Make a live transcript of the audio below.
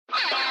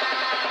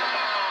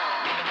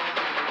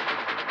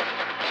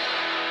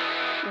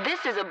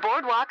This is a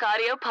Boardwalk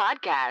Audio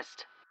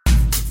podcast.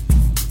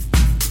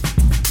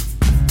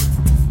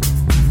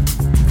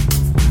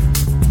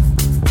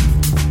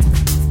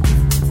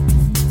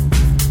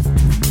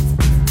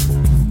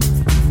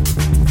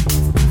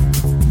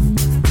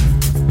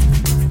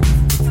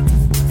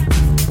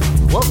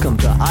 Welcome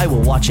to I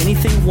Will Watch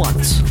Anything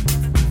Once.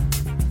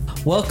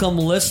 Welcome,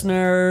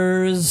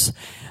 listeners.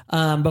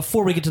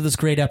 Before we get to this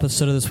great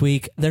episode of this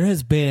week, there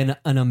has been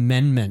an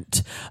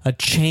amendment, a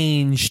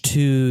change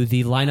to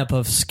the lineup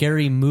of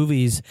scary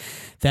movies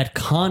that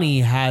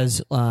Connie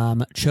has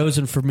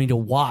chosen for me to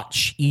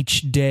watch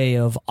each day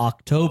of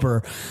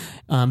October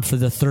for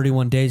the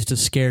 31 Days to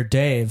Scare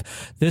Dave.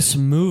 This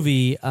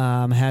movie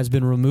has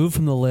been removed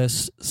from the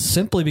list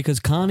simply because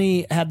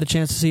Connie had the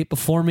chance to see it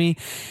before me.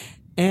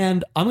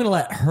 And I'm going to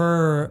let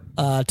her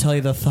tell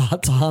you the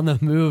thoughts on the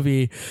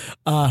movie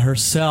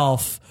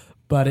herself.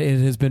 But it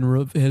has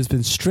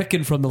been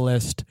stricken from the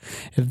list.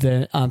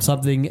 If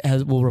something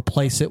will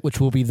replace it, which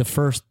will be the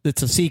first.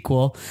 It's a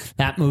sequel.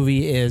 That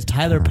movie is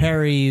Tyler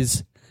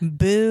Perry's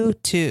Boo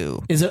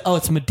 2. Is it? Oh,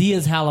 it's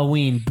Medea's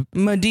Halloween.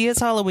 Medea's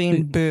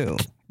Halloween Boo.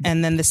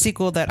 And then the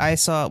sequel that I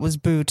saw was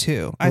Boo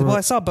 2.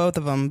 I saw both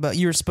of them, but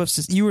you were supposed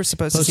to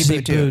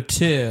see Boo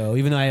 2.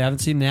 Even though I haven't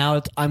seen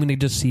now, I'm going to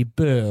just see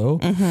Boo,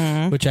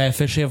 which I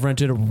officially have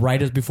rented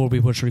right as before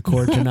we push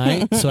record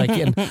tonight, so I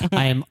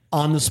am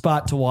on the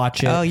spot to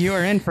watch it. Oh, you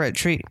are in for a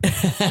treat.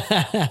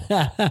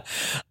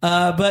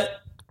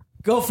 But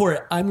go for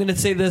it. I'm going to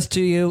say this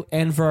to you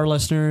and for our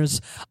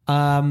listeners.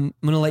 I'm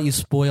going to let you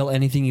spoil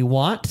anything you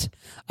want.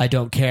 I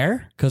don't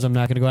care because I'm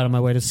not going to go out of my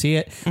way to see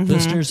it.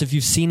 Listeners, if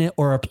you've seen it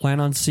or are plan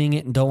on seeing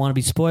it and don't want to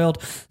be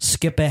spoiled,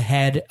 skip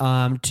ahead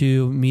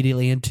to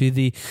immediately into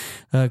the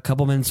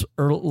couple minutes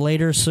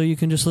later so you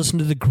can just listen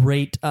to the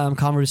great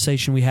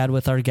conversation we had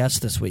with our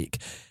guest this week.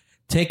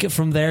 Take it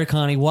from there,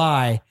 Connie.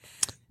 Why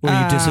were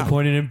you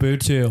disappointed in Boo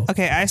 2?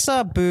 Okay, I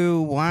saw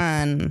Boo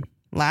 1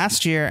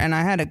 last year and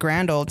I had a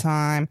grand old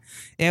time.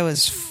 It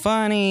was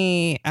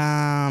funny.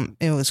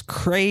 It was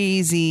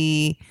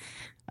crazy.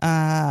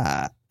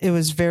 It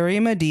was very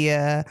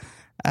Madea.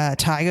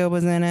 Tyga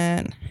was in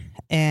it,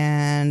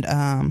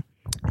 and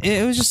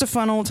it was just a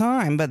fun old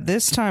time. But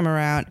this time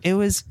around, it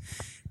was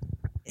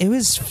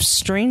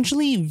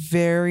strangely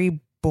very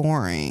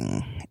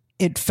boring.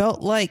 It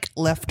felt like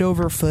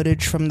leftover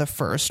footage from the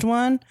first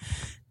one.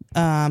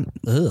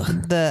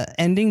 The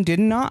ending did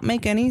not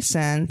make any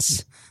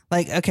sense.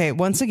 Like, okay,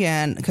 once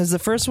again, because the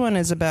first one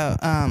is about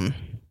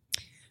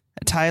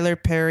Tyler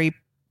Perry.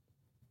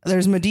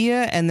 There's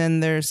Madea, and then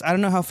there's, I don't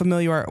know how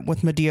familiar you are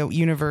with Madea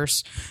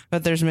universe,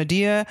 but there's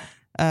Madea,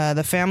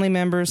 the family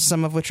members,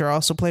 some of which are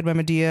also played by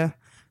Madea.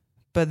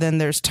 But then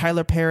there's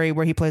Tyler Perry,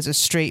 where he plays a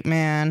straight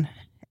man,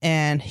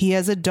 and he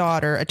has a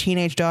daughter, a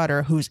teenage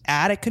daughter, who's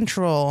out of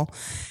control,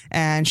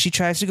 and she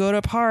tries to go to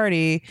a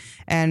party,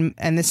 and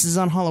this is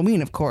on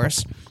Halloween, of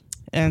course.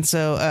 And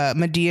so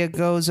Madea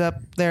goes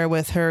up there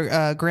with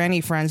her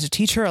granny friends to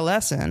teach her a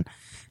lesson,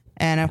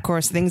 and of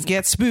course things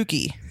get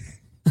spooky.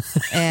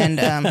 And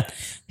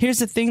here's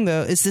the thing,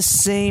 though, it's the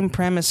same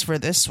premise for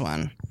this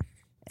one.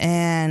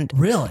 And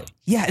really,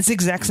 yeah, it's the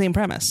exact same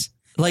premise.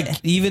 Like,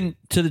 even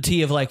to the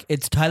T of, like,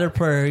 it's Tyler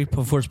Perry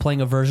before he's playing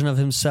a version of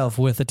himself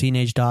with a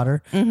teenage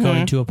daughter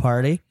going to a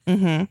party.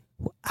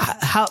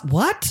 How?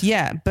 What?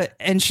 Yeah,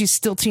 and she's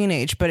still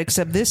teenage, but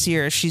except this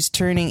year she's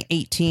turning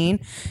 18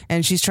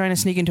 and she's trying to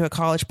sneak into a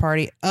college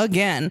party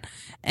again.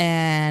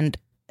 And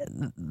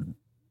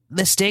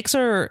the stakes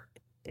are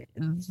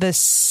the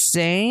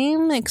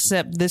same,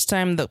 except this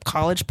time the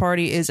college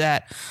party is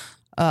at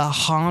a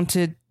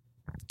haunted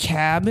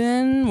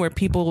cabin where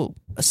people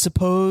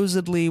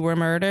supposedly were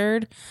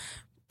murdered.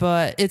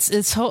 But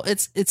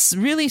it's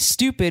really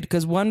stupid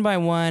because one by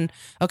one,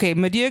 okay,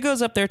 Madea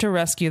goes up there to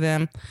rescue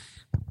them,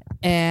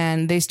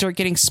 and they start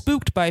getting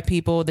spooked by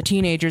people, the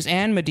teenagers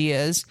and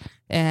Medea's,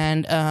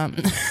 and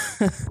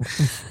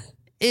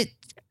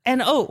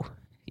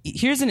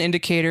here's an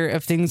indicator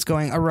of things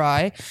going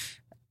awry.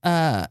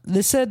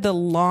 This said the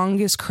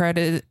longest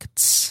credit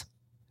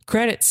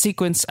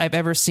sequence I've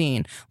ever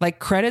seen. Like,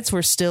 credits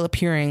were still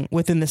appearing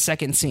within the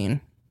second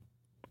scene.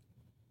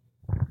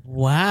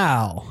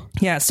 Wow.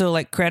 Yeah, so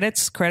like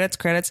credits,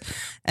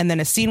 and then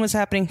a scene was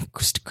happening,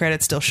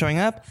 credits still showing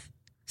up.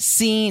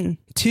 Scene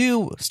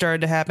 2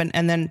 started to happen,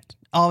 and then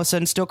all of a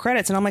sudden still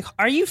credits. And I'm like,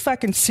 are you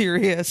fucking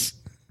serious?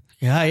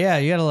 Yeah,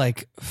 you gotta,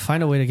 like,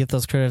 find a way to get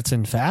those credits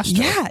in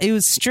faster. Yeah, it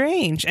was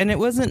strange. And it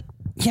wasn't,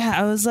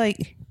 I was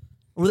like...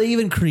 Were they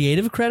even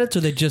creative credits,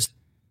 or they just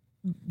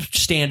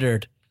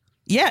standard?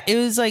 Yeah, it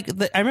was like,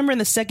 I remember in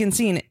the second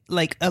scene,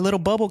 like, a little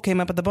bubble came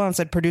up at the bottom and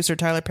said producer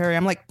Tyler Perry.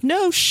 I'm like,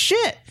 no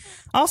shit.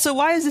 Also,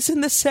 why is this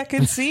in the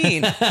second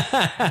scene?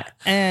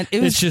 And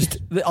it's just,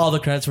 all the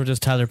credits were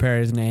just Tyler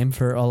Perry's name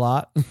for a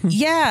lot.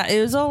 Yeah,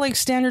 it was all like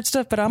standard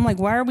stuff, but I'm like,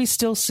 why are we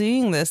still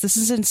seeing this? This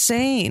is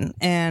insane.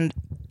 And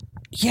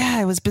yeah,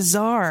 it was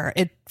bizarre.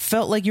 It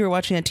felt like you were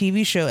watching a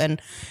TV show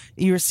and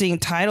you were seeing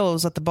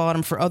titles at the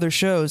bottom for other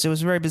shows. It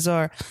was very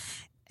bizarre.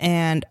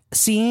 And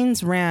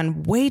scenes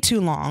ran way too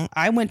long.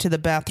 I went to the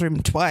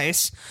bathroom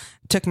twice,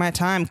 took my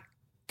time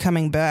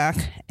coming back,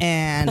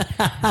 and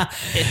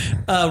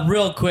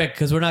real quick,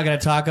 because we're not going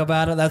to talk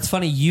about it. That's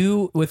funny.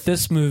 You, with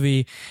this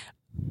movie,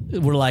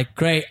 were like,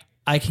 great,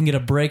 I can get a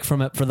break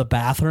from it for the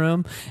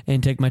bathroom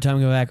and take my time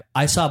and go back.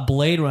 I saw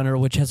Blade Runner,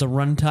 which has a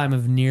runtime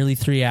of nearly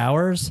 3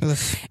 hours,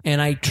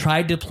 and I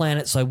tried to plan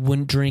it so I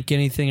wouldn't drink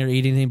anything or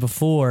eat anything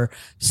before.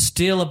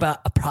 Still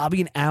about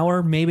probably an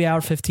hour, maybe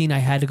hour 15, I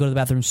had to go to the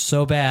bathroom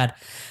so bad,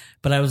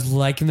 but I was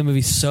liking the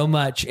movie so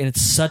much, and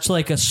it's such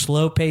like a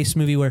slow-paced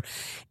movie where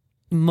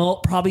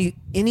probably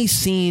any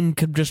scene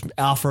could just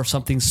offer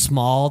something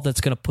small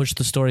that's going to push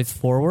the story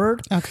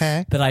forward.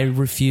 Okay. That I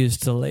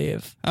refused to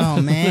leave.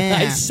 Oh man,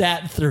 I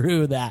sat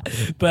through that.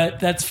 But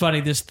that's funny.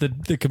 Just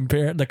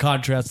the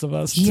contrast of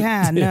us.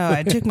 Yeah, no,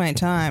 I took my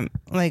time.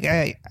 Like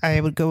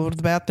I would go to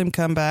the bathroom,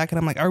 come back, and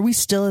I'm like, are we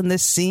still in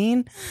this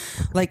scene?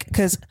 Like,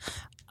 because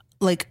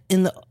like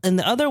in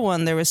the other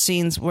one, there was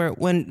scenes where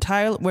when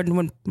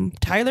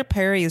Tyler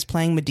Perry is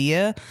playing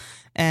Medea,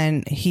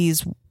 and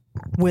he's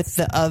with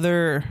the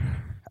other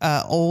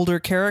older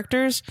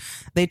characters,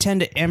 they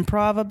tend to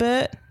improv a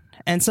bit,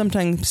 and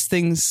sometimes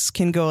things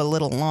can go a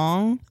little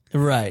long.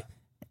 Right.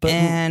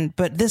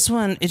 But this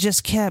one, it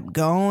just kept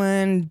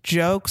going.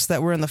 Jokes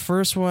that were in the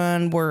first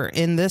one were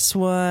in this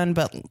one,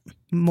 but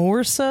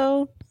more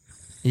so.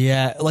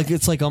 Yeah, like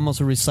it's like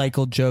almost a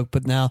recycled joke,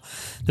 but now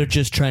they're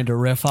just trying to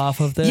riff off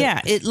of it.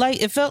 Yeah,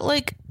 it felt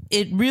like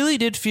it really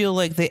did feel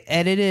like they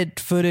edited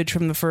footage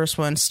from the first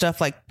one, stuff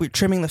like we're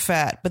trimming the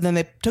fat, but then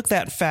they took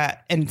that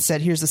fat and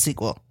said, here's the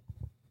sequel.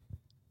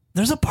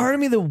 There's a part of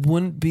me that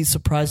wouldn't be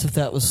surprised if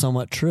that was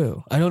somewhat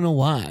true. I don't know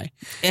why.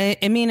 I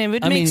mean, it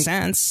would make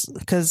sense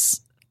because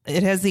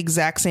it has the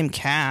exact same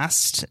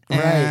cast.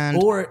 Right.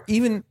 Or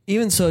even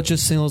so, it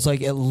just feels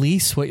like at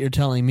least what you're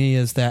telling me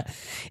is that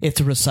it's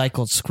a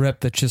recycled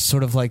script that just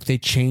sort of like they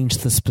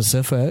changed the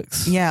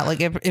specifics. Yeah, like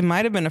it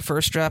might have been a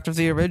first draft of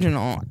the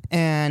original.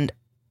 And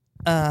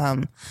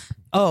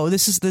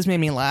this made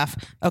me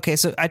laugh. Okay,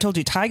 so I told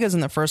you Tyga's in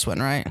the first one,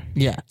 right?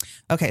 Yeah.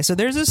 Okay, so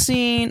there's a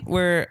scene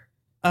where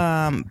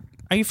are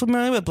you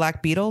familiar with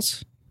Black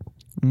Beatles?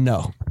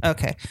 No.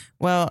 Okay.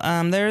 Well,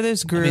 there's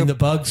this group. I mean, the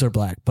Bugs are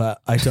black,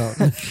 but I don't.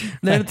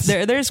 there's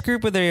this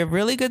group where they have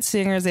really good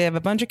singers. They have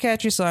a bunch of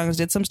catchy songs.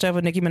 Did some stuff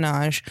with Nicki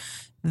Minaj.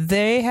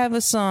 They have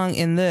a song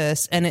in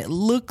this, and it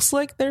looks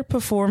like they're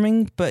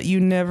performing, but you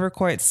never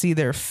quite see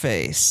their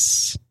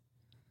face.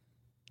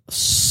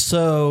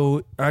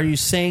 So, are you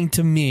saying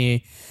to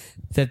me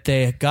that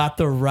they got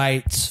the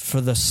rights for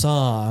the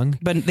song,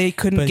 but they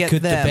couldn't get the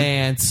them.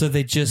 band, so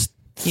they just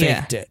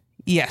faked it?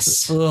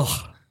 Yes.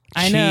 Ugh.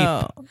 I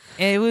know.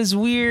 It was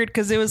weird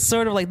because it was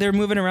sort of like they're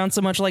moving around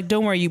so much. Like,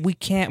 don't worry, we're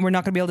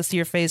not going to be able to see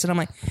your face. And I'm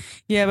like,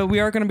 yeah, but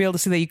we are going to be able to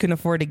see that you couldn't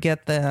afford to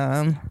get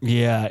them.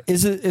 Yeah.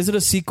 Is it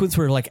a sequence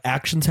where like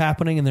action's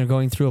happening and they're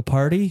going through a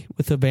party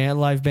with a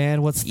live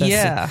band? What's that?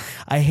 Yeah.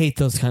 I hate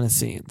those kind of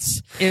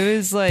scenes. It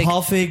was like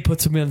Paul Feig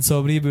puts him in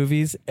so many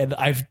movies, and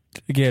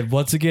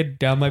once again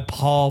down my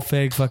Paul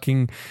Feig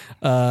fucking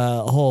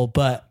hole.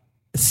 But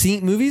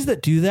movies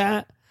that do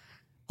that,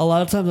 a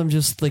lot of times I'm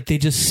just like, they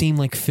just seem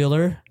like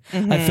filler.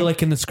 Mm-hmm. I feel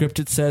like in the script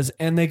it says,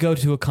 and they go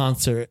to a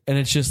concert, and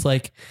it's just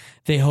like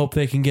they hope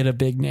they can get a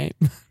big name.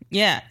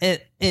 Yeah,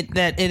 it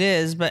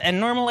is, and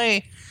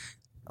normally,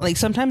 like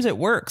sometimes it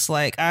works.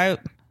 Like Tyga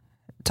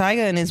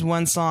and his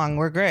one song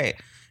were great.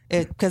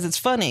 Because it's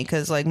funny,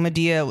 because like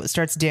Medea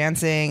starts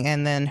dancing,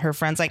 and then her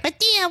friend's like,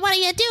 Medea, what are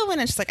you doing?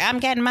 And she's like, I'm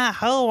getting my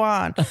hoe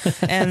on.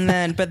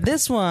 But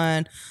this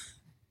one.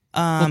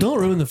 Well, don't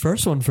ruin the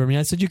first one for me.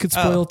 I said you could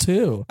spoil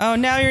two. Oh,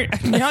 now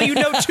you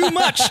know too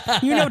much.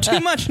 You know too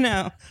much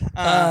now.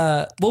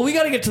 Well, we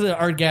got to get to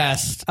our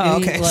guest.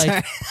 Oh,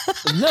 okay.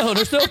 No,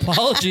 there's no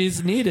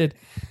apologies needed.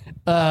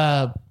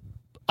 I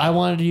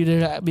wanted you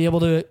to be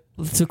able to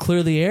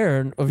clear the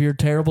air of your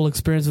terrible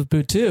experience with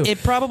Boot 2.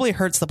 It probably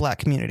hurts the black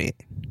community.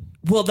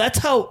 Well, that's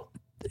how.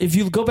 If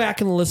you go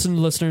back and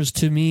listen, listeners,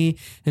 to me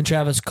and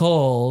Travis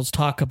Coles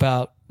talk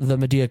about the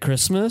Medea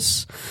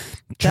Christmas,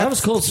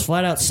 Travis Coles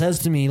flat out says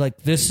to me,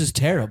 like, this is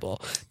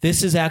terrible.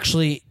 This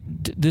actually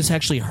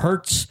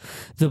hurts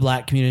the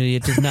black community.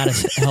 It does not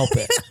help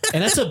it.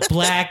 And that's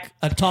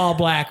a tall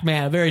black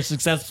man, a very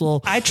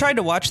successful. I tried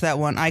to watch that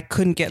one. I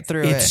couldn't get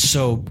through it.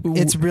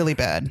 It's really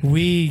bad.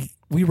 We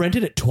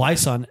rented it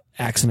twice on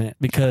accident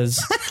because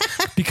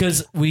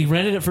we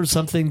rented it for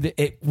something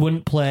that it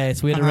wouldn't play,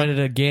 so we had to rent it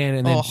again,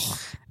 and then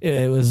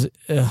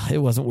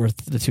it wasn't worth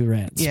the two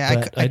rents. Yeah,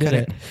 but I did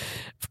it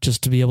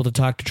just to be able to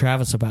talk to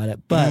Travis about it.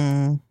 But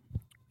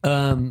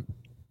I'm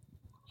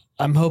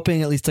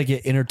hoping at least I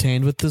get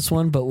entertained with this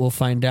one, but we'll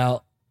find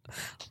out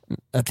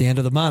at the end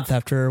of the month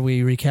after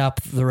we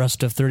recap the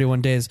rest of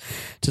 31 Days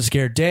to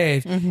Scare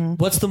Dave. Mm-hmm.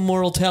 What's the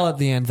moral tale at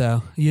the end,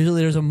 though?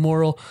 Usually there's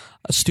a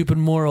stupid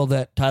moral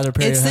that Tyler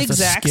Perry has to skid in there.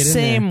 It's the exact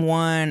same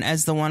one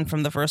as the one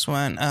from the first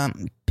one.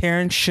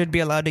 Parents should be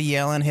allowed to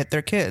yell and hit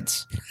their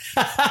kids.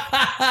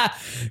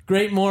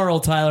 Great moral,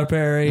 Tyler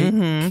Perry.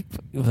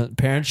 Mm-hmm.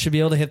 Parents should be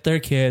able to hit their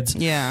kids.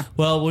 Yeah.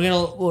 Well,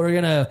 we're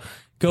gonna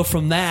go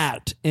from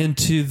that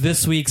into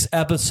this week's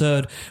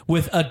episode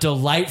with a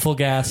delightful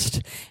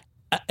guest.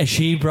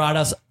 She brought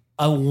us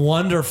a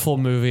wonderful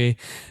movie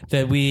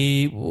that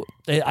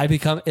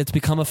it's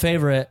become a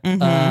favorite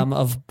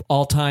of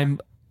all time.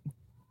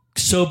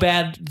 So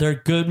bad they're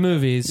good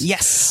movies.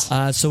 Yes.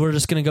 So we're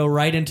just going to go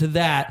right into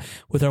that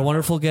with our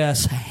wonderful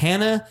guest,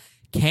 Hannah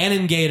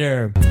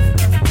Kanengieter.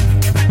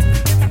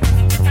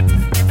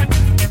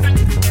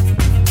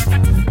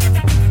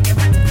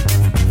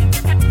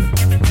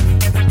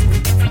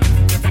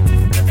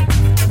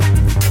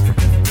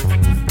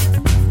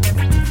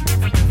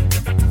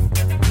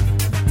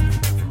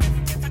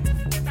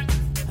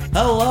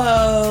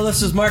 Hello,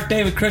 this is Mark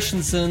David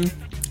Christensen.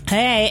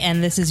 Hey,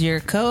 and this is your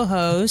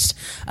co-host,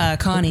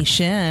 Connie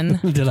Shin.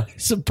 Did I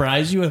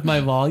surprise you with my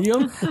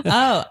volume?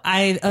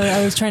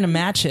 I was trying to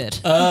match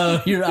it.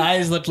 Oh, your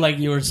eyes looked like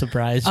you were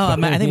surprised.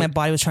 I think my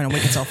body was trying to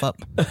wake itself up.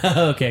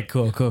 Okay,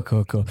 cool.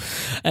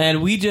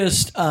 And we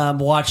just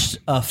watched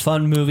a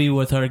fun movie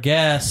with our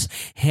guest,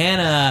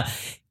 Hannah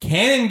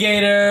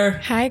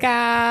Kanengieter. Hi,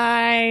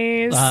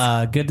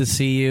 guys. Good to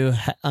see you.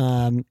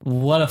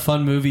 What a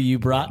fun movie you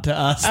brought to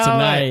us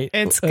tonight.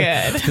 It's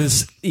good.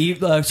 This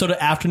sort of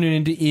afternoon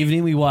into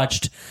evening, we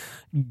watched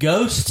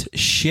Ghost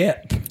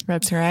Ship.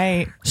 That's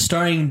right.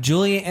 Starring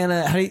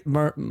Juliana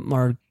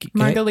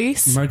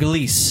Margulies.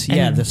 Margulies.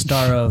 Yeah, the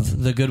star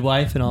of The Good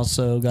Wife and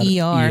also got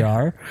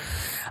ER.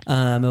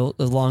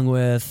 Along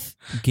with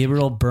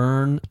Gabriel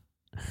Byrne,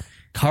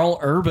 Carl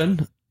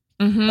Urban.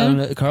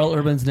 Carl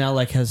Urban's now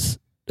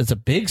it's a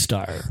big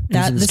star.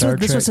 This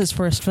was his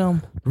first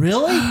film.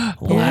 Really?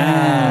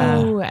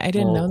 Wow. Ooh, I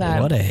didn't know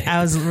that.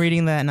 I was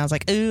reading that and I was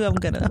like, ooh, I'm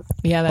going to.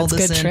 Yeah, that's a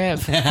good trip.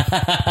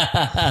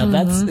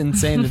 That's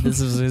insane that this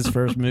is his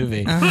first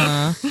movie.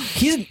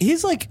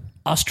 He's like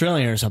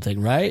Australian or something,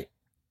 right?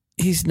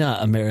 He's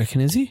not American,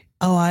 is he?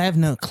 Oh, I have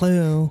no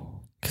clue.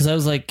 Because I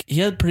was like,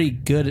 he had a pretty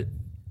good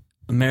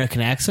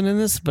American accent in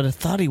this, but I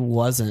thought he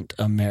wasn't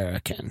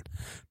American.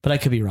 But I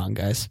could be wrong,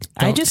 guys.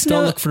 Don't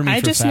look for me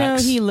for facts. know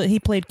he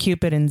played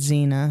Cupid in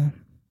Xena.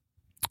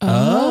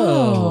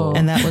 Oh.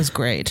 And that was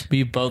great.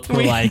 We both were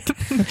we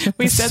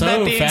said so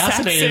that the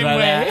fascinated exact by same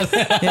way.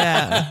 that.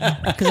 Yeah.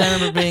 Because I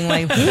remember being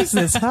like, who's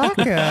this hot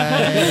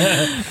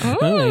guy? Oh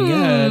my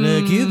God,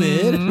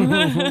 Cupid.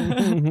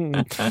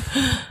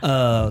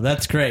 Oh,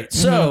 that's great.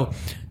 So,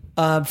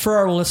 for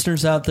our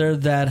listeners out there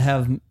that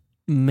have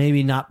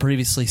maybe not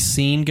previously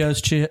seen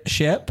Ghost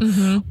Ship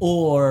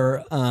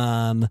or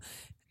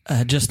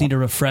just need a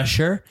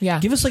refresher,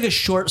 give us like a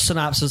short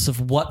synopsis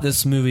of what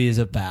this movie is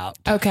about.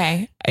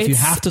 Okay. If you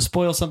have to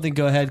spoil something,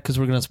 go ahead, because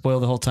we're going to spoil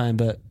the whole time,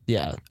 but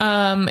yeah.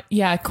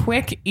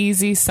 Quick,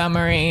 easy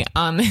summary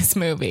on this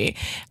movie.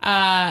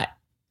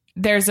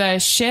 There's a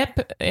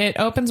ship. It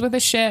opens with a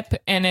ship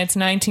and it's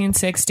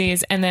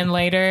 1960s. And then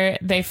later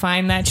they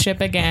find that ship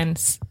again.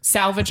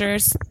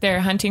 Salvagers. They're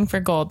hunting for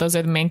gold. Those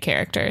are the main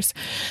characters.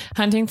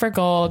 Hunting for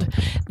gold.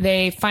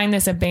 They find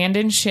this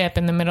abandoned ship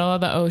in the middle of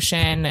the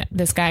ocean.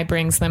 This guy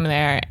brings them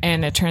there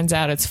and it turns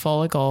out it's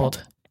full of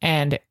gold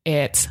and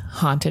it's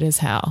haunted as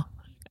hell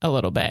a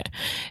little bit.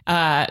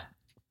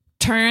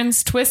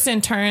 Twists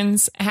and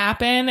turns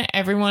happen.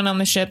 Everyone on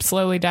the ship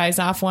slowly dies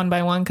off one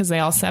by one because they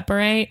all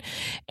separate.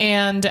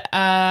 And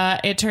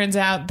it turns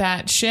out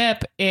that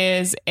ship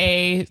is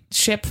a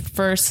ship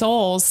for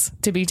souls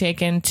to be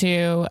taken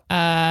to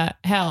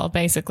hell,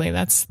 basically.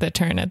 That's the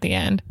turn at the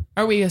end.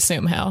 Or we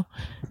assume hell.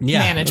 Yeah,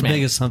 management.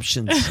 Big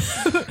assumptions.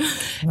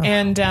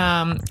 And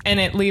it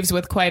ends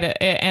with quite a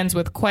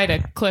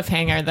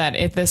cliffhanger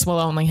that this will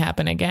only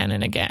happen again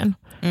and again.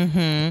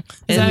 Is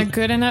that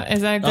good enough?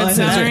 Is that a good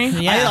summary?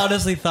 Yeah. I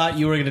honestly thought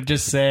you were going to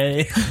just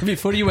say,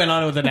 before you went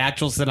on with an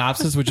actual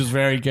synopsis, which was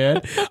very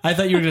good, I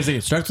thought you were going to say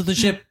it starts with a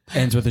ship,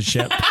 ends with a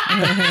ship.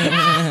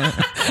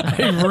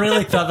 I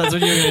really thought that's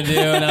what you were going to do,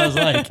 and I was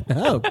like,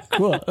 oh,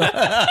 cool.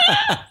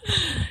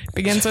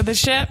 Begins with a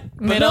ship,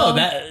 middle.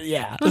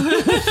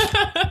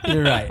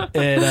 You're right.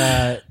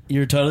 And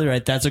you're totally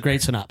right. That's a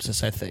great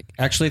synopsis, I think.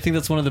 Actually, I think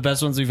that's one of the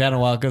best ones we've had in a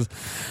while, because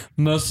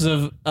most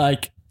of,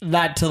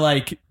 not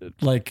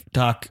to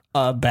talk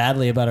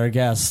badly about our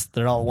guests.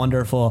 They're all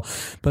wonderful,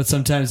 but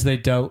sometimes they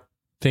don't.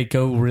 They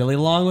go really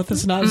long with the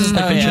synopsis.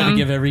 They try to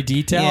give every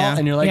detail,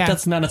 and you're like,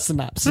 that's not a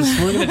synopsis.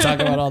 We're going to talk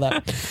about all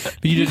that.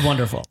 But you did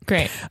wonderful.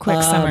 Great.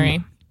 Quick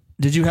summary.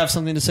 Did you have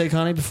something to say,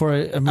 Connie, before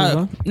I move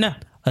on? No.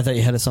 I thought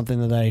you had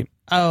something that I...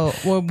 Oh,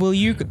 well,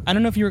 I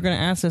don't know if you were going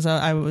to ask this.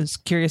 I was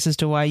curious as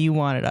to why you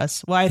wanted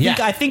us. Well,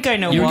 I think I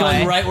know why. You're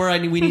going right where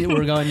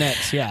we're going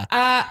next, yeah.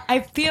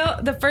 I feel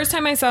the first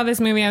time I saw this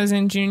movie, I was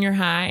in junior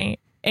high,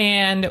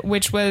 and we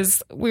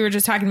were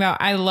just talking about,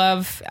 I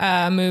love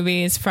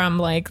movies from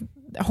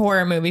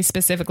horror movies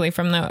specifically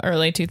from the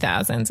early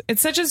 2000s.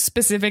 It's such a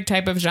specific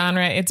type of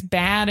genre. It's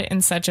bad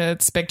in such a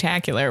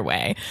spectacular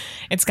way.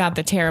 It's got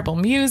the terrible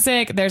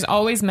music. There's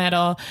always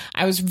metal.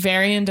 I was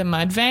very into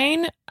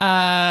Mudvayne.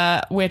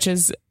 which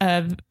is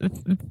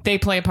they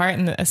play a part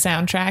in a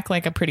soundtrack,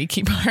 like a pretty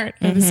key part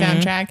of the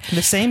soundtrack.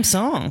 The same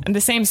song.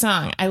 The same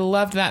song. I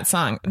loved that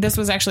song. This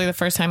was actually the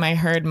first time I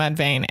heard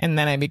Mudvayne, and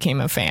then I became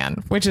a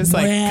fan, which is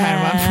like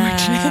kind of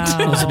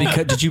unfortunate. Also,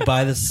 because, did you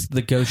buy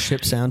the Ghost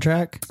Ship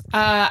soundtrack?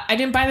 I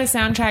didn't buy the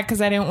soundtrack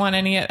because I didn't want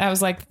any. I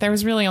was like, there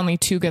was really only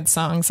 2 good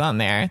songs on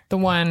there. The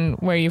one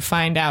where you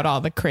find out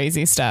all the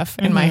crazy stuff.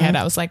 In my head,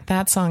 I was like,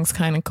 that song's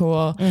kind of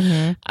cool.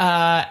 And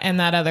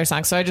that other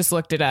song. So I just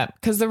looked it up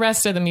because the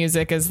rest of the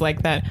music is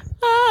like that.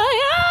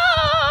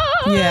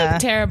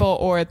 Terrible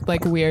or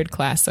like weird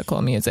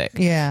classical music.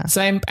 Yeah.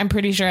 So I'm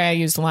pretty sure I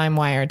used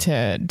LimeWire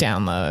to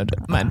download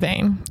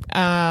Mudvayne,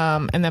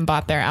 and then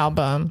bought their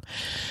album.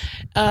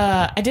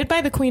 I did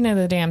buy the Queen of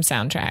the Damned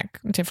soundtrack.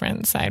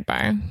 Different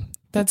sidebar.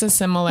 That's a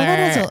similar.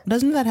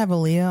 Doesn't that have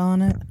Aaliyah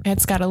on it?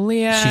 It's got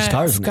Aaliyah. She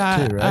stars in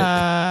it too,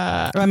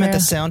 right? I meant the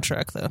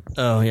soundtrack though.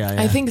 Oh yeah.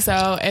 I think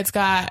so. It's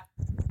got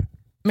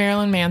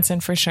Marilyn Manson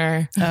for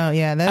sure. Oh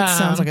yeah, that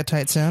sounds like a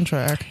tight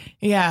soundtrack.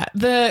 Yeah,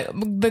 the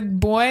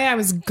boy I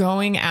was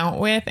going out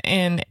with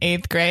in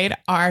 8th grade,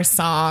 our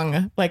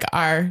song, like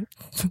our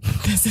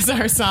this is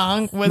our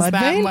song, was Mudvayne?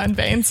 that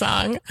Mudvayne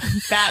song.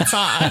 That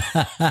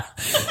song.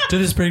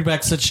 Did this bring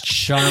back such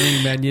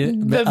charming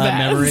The best.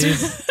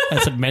 memories? I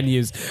said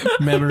menus,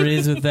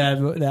 memories with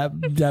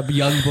that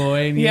young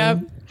boy. And Yep.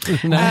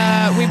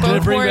 We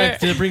both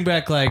did it bring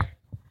back like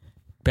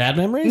bad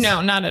memories?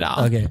 No, not at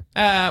all. Okay.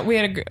 We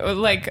had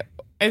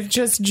it's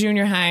just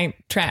junior high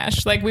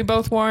trash. Like we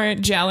both wore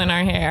gel in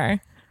our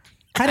hair.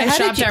 I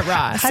shopped at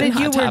Ross. How did and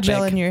you Hot wear Topic.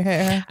 gel in your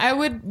hair? I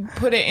would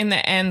put it in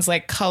the ends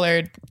like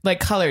colored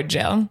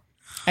gel,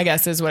 I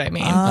guess is what I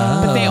mean.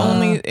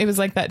 But it was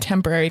like that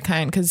temporary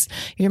kind because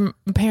your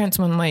parents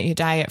wouldn't let you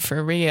dye it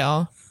for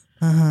real.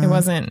 It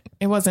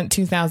wasn't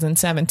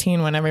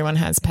 2017 when everyone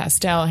has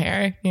pastel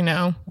hair, you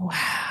know? Wow.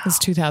 It was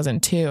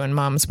 2002 and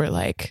moms were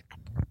like,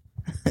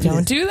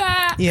 don't do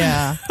that.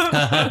 Yeah.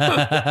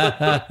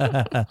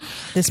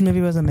 This movie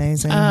was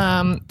amazing.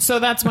 So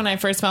that's when I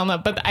first fell in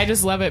love, but I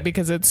just love it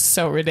because it's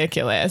so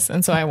ridiculous.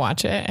 And so I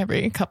watch it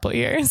every couple of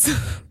years.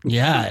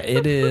 Yeah,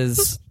 it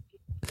is.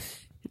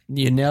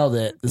 You nailed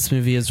it. This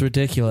movie is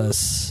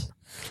ridiculous.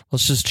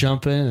 Let's just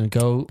jump in and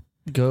go.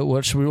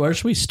 Where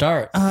should we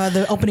start?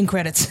 The opening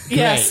credits.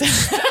 Yes.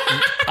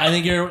 I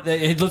think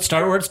let's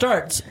start where it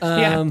starts.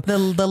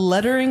 The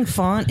lettering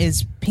font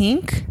is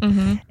pink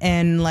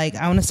and like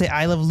I want to say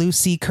I Love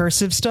Lucy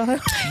cursive style.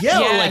 Yeah,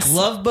 or Yes. like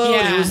Love Boat.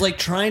 Yeah. It was like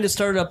trying to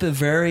start up a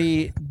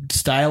very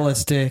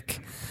stylistic.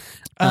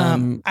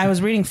 I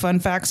was reading fun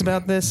facts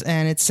about this,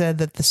 and it said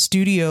that the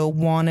studio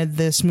wanted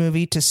this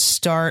movie to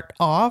start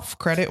off,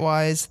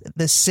 credit-wise,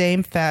 the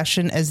same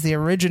fashion as the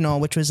original,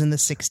 which was in the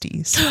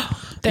 60s.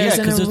 There's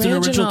There's an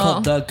original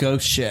called The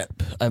Ghost Ship,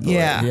 I believe.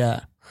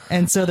 Yeah.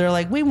 And so they're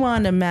like, we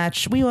want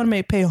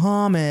to pay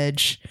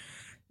homage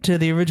to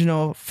the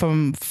original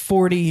from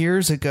 40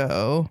 years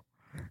ago.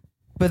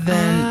 But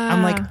then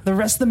I'm like, the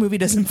rest of the movie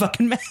doesn't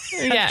fucking match.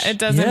 Yeah, it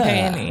doesn't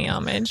pay any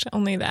homage,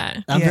 only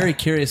that. I'm Yeah. very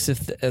curious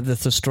if the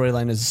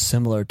storyline is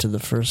similar to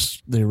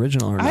the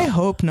original or not. I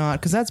hope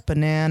not, because that's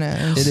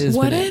bananas. It is.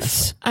 What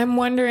bananas. if, I'm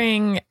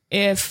wondering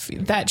if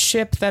that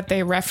ship that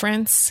they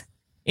reference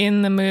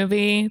in the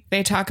movie,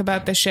 they talk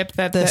about the ship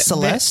that The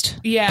Celeste?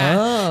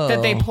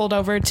 that they pulled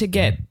over to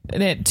get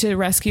it to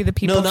rescue the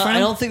people No, from. I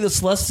don't think the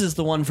Celeste is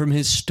the one from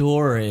his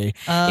story.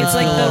 It's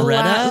like the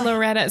Loretta?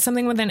 Loretta,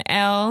 something with an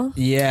L.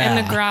 Yeah.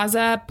 And the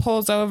Graza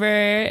pulls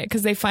over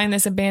because they find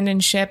this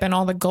abandoned ship and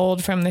all the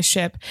gold from the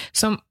ship.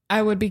 So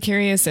I would be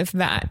curious if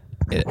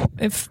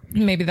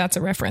maybe that's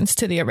a reference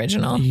to the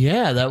original.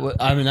 Yeah, that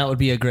would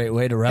be a great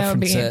way to That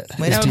would reference be, it.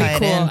 Way to that would be tie it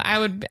cool.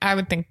 in. I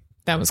would think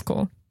that was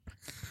cool.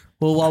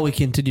 Well, while we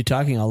continue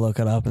talking, I'll look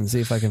it up and see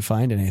if I can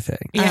find anything.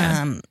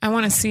 Yeah. I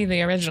want to see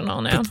the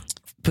original now.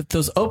 But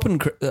those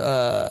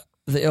the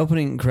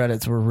opening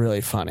credits were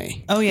really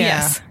funny. Oh, yeah.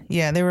 Yes.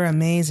 Yeah, they were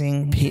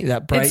amazing.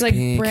 That bright It's like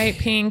pink. bright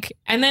pink.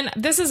 And then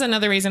this is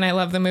another reason I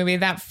love the movie.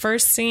 That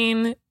first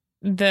scene,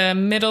 the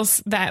middle,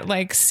 that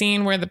like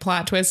scene where the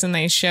plot twist and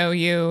they show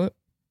you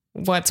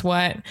what's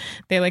what,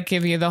 they like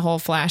give you the whole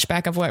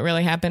flashback of what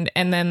really happened,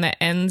 and then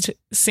the end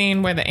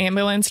scene where the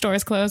ambulance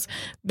doors close.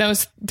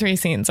 Those 3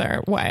 scenes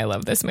are why I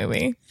love this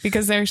movie,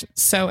 because they're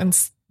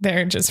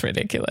they're just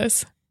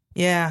ridiculous.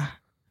 Yeah.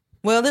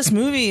 Well, this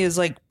movie is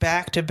like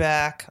back to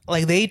back.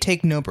 Like they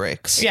take no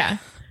breaks. Yeah.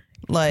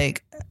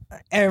 Like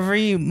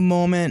every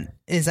moment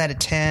is at a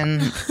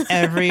 10.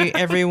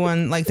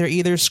 Everyone, like they're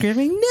either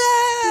screaming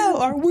no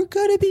or we're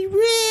gonna be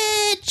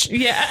rich.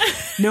 Yeah.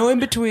 No in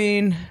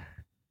between.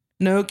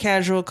 No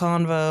casual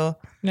convo.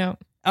 No.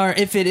 Or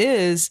if it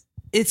is,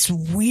 it's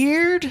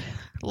weird.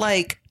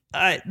 Like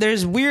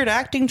there's weird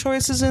acting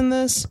choices in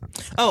this.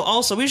 Oh,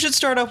 also we should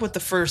start off with the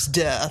first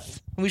death.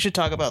 We should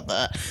talk about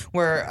that,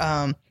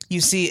 where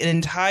you see an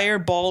entire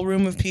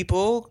ballroom of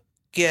people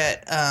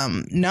get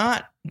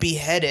not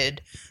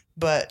beheaded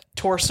but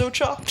torso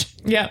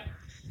chopped Yeah.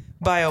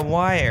 by a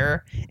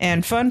wire.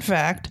 And fun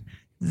fact,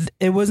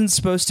 it wasn't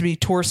supposed to be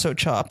torso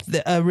chop.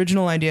 The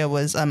original idea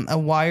was a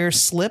wire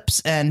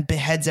slips and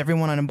beheads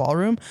everyone in a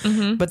ballroom.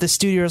 But the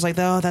studio was like,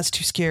 oh, that's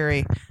too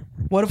scary.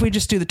 What if we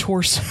just do the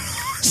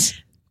torsos?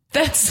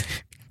 That's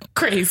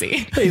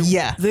crazy.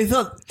 Yeah. They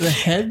thought the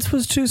heads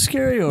was too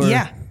scary, or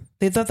Yeah.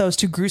 They thought that was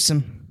too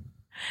gruesome.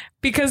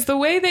 Because the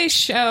way they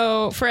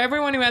show, for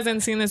everyone who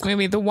hasn't seen this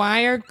movie, the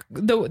wire,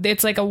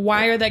 it's like a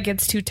wire that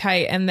gets too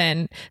tight and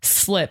then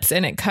slips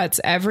and it cuts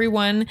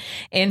everyone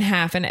in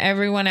half. And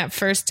everyone at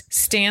first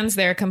stands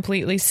there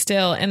completely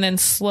still. And then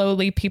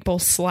slowly people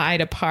slide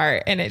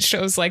apart. And it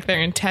shows like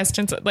their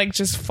intestines like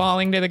just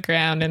falling to the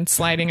ground and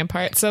sliding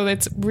apart. So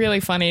it's really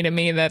funny to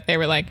me that they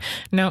were like,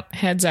 nope,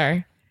 heads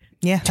are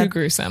too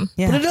gruesome.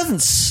 Yeah. But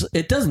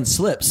it doesn't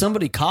slip.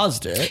 Somebody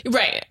caused it.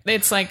 Right.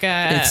 It's like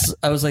I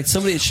was like,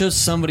 it shows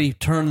somebody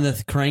turn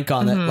the crank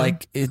on it,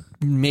 like it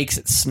makes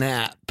it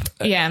snap.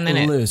 Yeah, and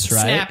then loose,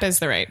 right? Snap is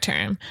the right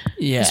term.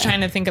 Yeah. I was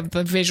trying to think of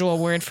the visual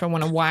word for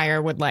when a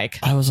wire would like.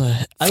 I was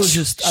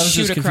just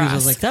confused. across. I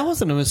was like, that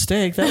wasn't a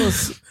mistake. That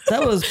was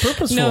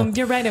purposeful. No,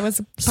 you're right. It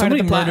was part Somebody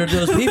of the plot. murdered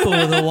those people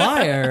with a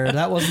wire.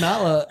 That was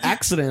not an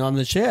accident on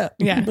the ship.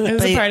 Yeah, it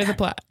was a part of the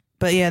plot.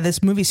 But yeah,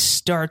 this movie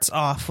starts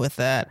off with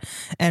that.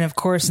 And of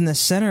course, in the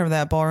center of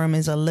that ballroom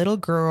is a little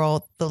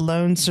girl, the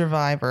lone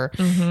survivor.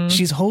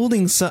 She's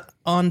holding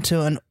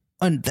onto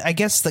I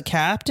guess the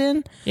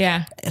captain.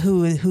 Yeah.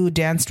 Who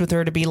danced with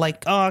her to be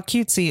like, oh,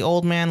 cutesy,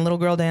 old man, little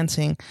girl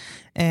dancing.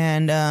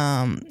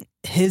 And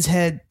his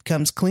head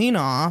comes clean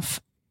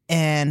off.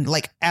 And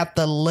like at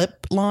the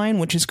lip line,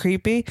 which is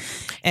creepy.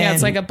 And Yeah,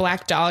 it's like a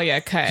Black Dahlia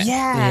cut.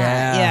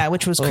 Yeah,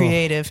 which was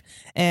creative.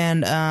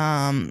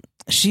 And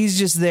she's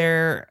just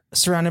there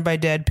surrounded by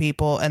dead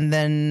people. And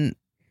then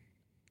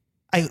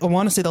I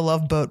want to say the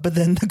Love Boat, but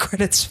then the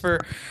credits for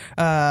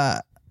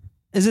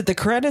is it the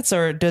credits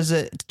or does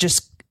it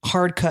just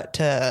hard cut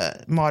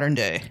to modern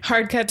day?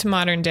 Hard cut to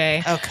modern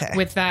day. Okay.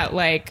 With that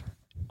like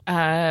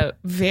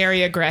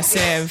very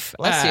aggressive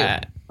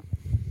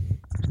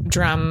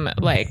drum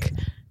like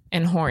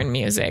and horn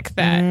music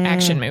that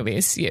action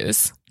movies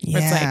use. Where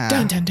it's like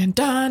dun dun dun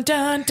dun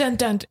dun dun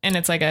dun, and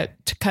it's like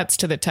cuts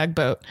to the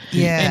tugboat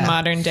in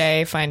modern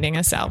day finding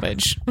a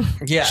salvage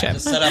Yeah, ship. to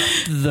set up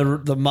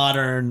the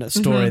modern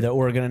story that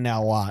we're gonna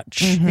now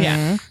watch.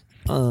 Yeah.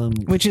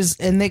 Which is,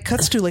 and it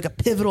cuts to like a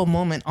pivotal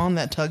moment on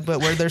that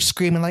tugboat where they're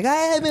screaming like, I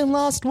haven't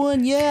lost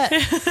one yet.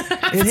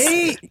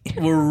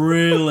 We're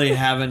really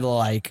having to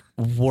like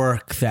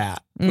work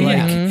that.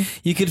 Like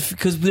you could,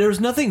 because there's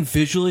nothing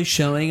visually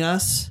showing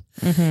us.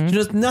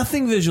 Just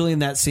nothing visually in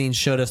that scene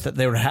showed us that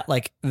they were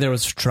like there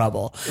was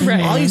trouble. Right.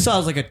 All you saw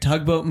was like a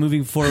tugboat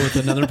moving forward with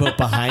another boat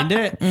behind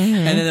it,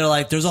 and then they're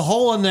like, "There's a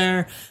hole in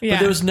there," but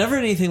there was never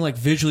anything like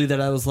visually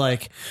that I was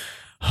like,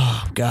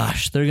 "Oh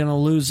gosh, they're gonna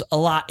lose a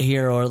lot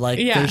here," or like,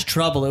 "There's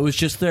trouble." It was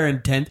just their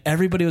intent.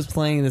 Everybody was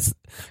playing this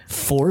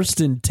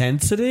forced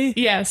intensity.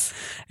 Yes.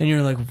 And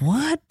you're like,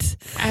 "What?"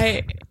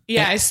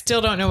 I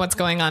still don't know what's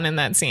going on in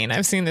that scene.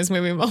 I've seen this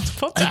movie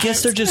multiple times. I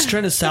guess they're just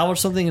trying to salvage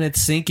something and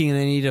it's sinking and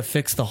they need to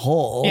fix the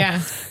hole.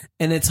 Yeah.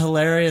 And it's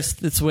hilarious.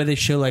 It's the way they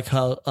show like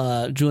how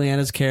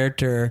Juliana's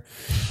character,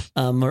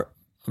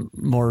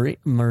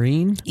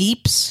 Maureen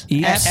Eeps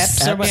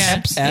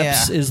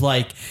is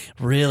like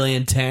really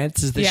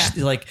intense.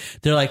 Like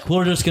they're like,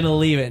 we're just gonna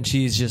leave it, and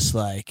she's just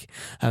like,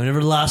 I've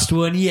never lost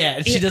one yet.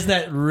 And she does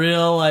that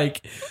real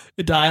like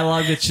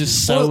dialogue that's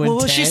just so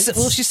intense.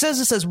 She says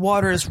this as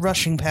water is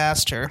rushing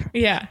past her.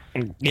 Yeah.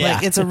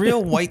 Like it's a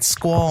real white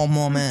squall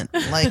moment.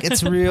 Like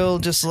it's real,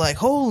 just like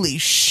holy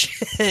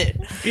shit.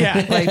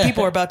 Yeah. Like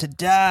people are about to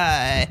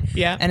die.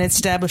 Yeah. And it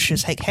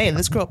establishes, hey,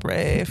 this girl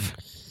brave.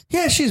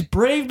 Yeah, she's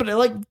brave, but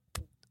like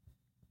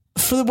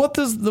what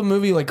does the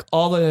movie like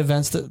all the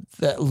events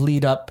that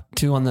lead up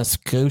to on this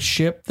ghost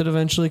ship that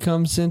eventually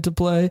comes into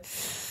play?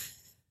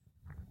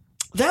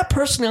 That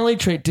personality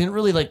trait didn't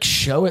really like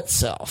show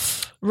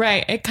itself.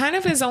 Right. It kind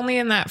of is only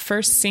in that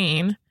first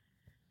scene.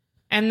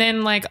 And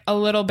then like a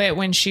little bit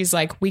when she's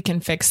like, we can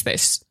fix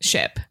this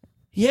ship.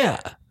 Yeah.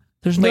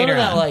 There's none Later of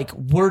that on. like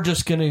we're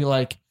just gonna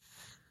like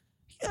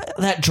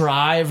that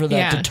drive or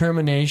that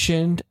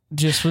determination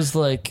just was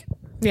like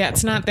Yeah,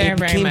 it's not there it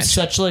very became much.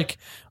 such like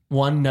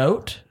one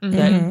note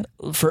that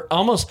for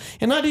almost,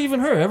 and not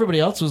even her, everybody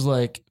else was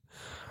like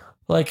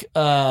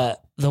the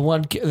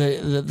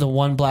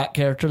one black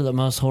character that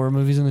most horror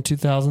movies in the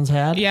 2000s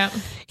had. Yeah.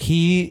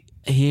 He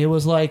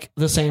was like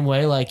the same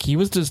way, like he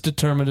was just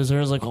determined as her,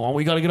 was like, oh,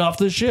 we got to get off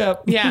this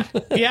ship. Yeah.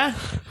 Yeah.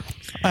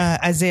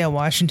 Isaiah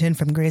Washington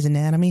from Grey's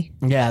Anatomy.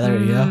 Yeah, there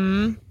you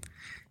go.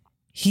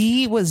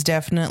 He was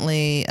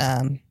definitely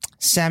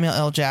Samuel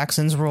L.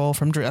 Jackson's role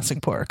from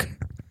Jurassic Park.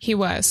 He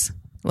was.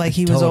 Like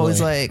he was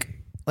always like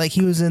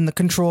he was in the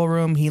control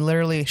room. He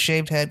literally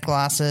shaved head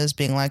glasses,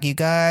 being like, "You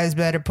guys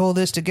better pull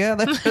this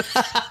together."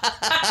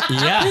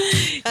 Yeah.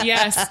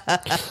 Yes.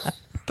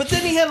 But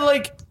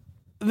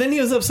then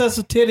he was obsessed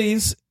with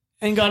titties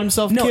and got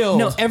himself killed.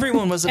 No,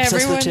 everyone was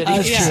obsessed with titties.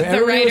 That's Yeah, true. the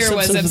Everybody writer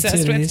was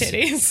obsessed with titties.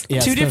 titties.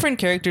 Yes, Two different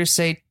characters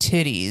say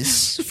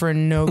titties for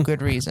no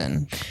good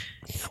reason.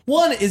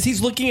 One is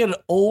he's looking at an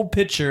old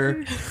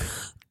picture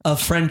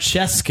of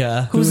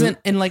Francesca, who's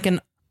in like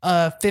an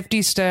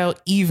 50s style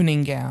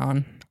evening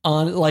gown.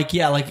 on like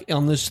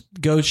on this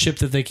ghost ship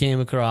that they came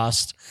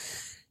across,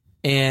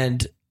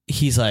 and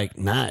he's like,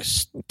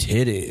 nice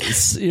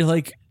titties. You're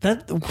like,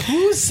 that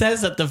who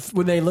says that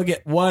when they look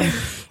at one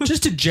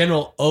just a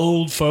general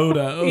old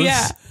photos?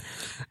 Yeah.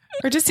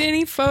 Or just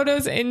any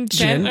photos in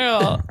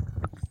general.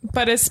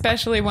 But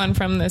especially one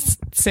from the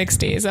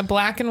 60s. A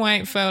black and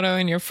white photo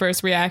and your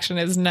first reaction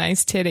is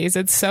nice titties.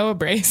 It's so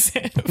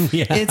abrasive.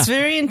 Yeah. It's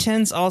very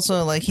intense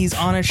also. Like, he's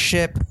on a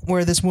ship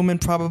where this woman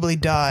probably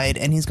died,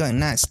 and he's going,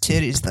 nice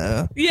titties,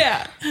 though.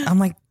 Yeah. I'm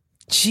like,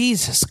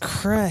 Jesus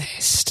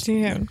Christ.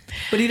 Dude.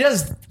 But he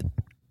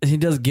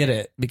does get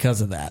it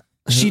because of that.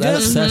 She That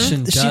does.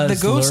 Session The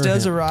ghost lure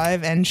does him.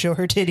 arrive and show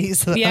her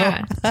titties, though.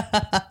 Yeah.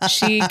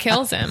 She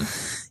kills him.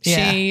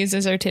 Yeah. She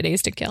uses her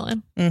titties to kill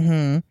him.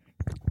 Mm-hmm.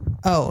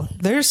 Oh,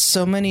 there's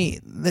so many.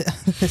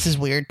 This is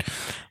weird,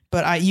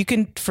 but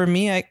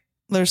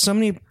there's so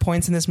many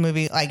points in this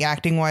movie, like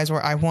acting wise,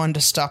 where I wanted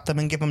to stop them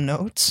and give them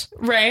notes.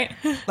 Right.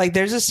 Like,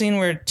 there's a scene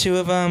where two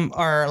of them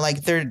are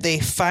like they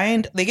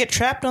get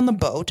trapped on the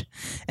boat,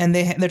 and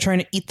they're trying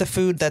to eat the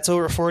food that's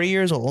over 40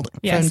 years old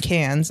Yes. from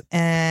cans,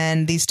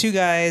 and these two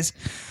guys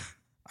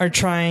are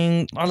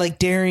like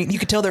daring. You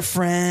could tell they're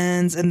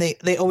friends, and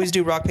they always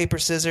do rock, paper,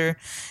 scissors,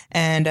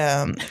 and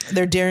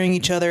they're daring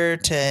each other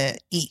to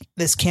eat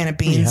this can of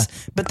beans,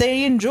 but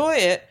they enjoy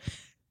it.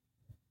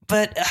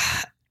 But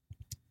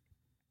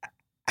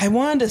I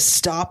wanted to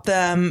stop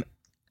them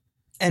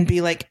and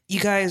be like, you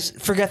guys,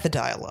 forget the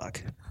dialogue.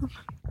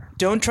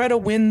 Don't try to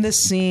win this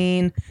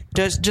scene.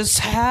 Just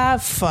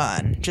have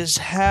fun. Just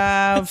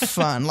have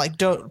fun. Like,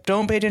 don't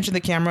pay attention to the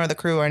camera or the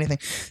crew or anything.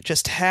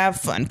 Just have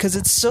fun, because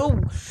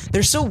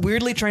they're so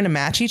weirdly trying to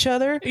match each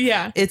other.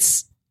 Yeah. It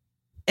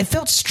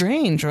felt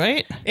strange,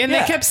 right? And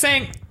they kept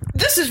saying,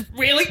 this is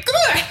really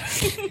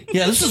good.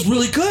 Yeah, this is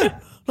really good.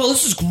 No,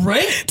 this is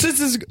great.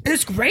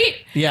 It's great.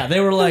 Yeah, they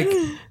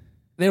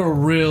were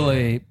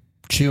really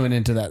chewing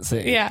into that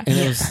scene. Yeah. And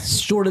it was the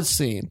shortest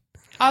scene.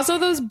 Also,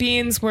 those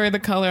beans were the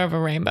color of a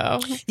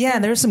rainbow. Yeah,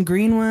 there were some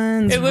green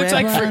ones. It looked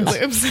red like Fruit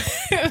ones.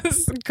 Loops. It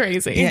was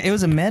crazy. Yeah, it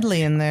was a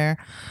medley in there.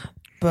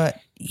 But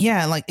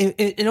yeah, like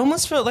it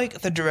almost felt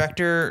like the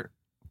director,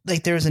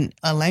 like there was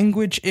a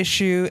language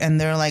issue, and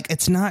they're like,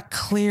 it's not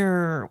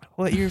clear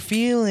what you're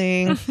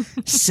feeling.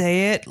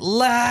 Say it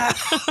loud.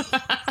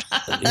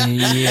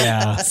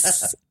 Yeah.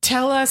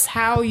 Tell us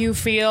how you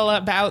feel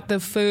about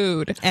the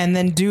food. And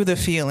then do the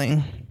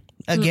feeling.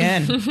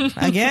 Again.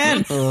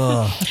 Yeah,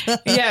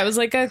 it was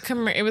like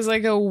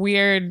a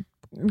weird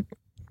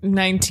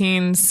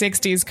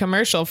 1960s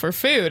commercial for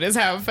food is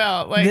how it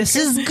felt. Like, This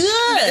is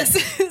good.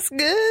 This is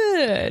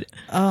good.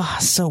 Oh,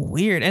 so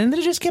weird. And then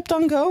it just kept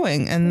on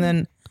going. And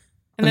then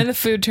The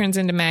food turns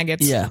into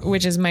maggots, Yeah.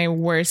 which is my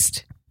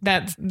worst.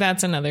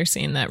 That's another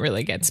scene that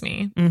really gets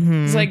me.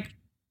 Mm-hmm. It's like,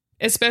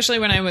 especially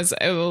when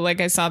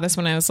I saw this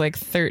when I was like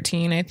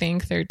 13, I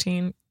think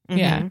 13. Mm-hmm.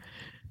 Yeah.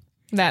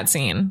 That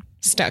scene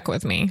stuck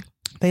with me.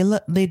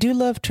 they do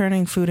love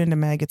turning food into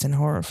maggots in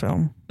horror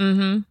film.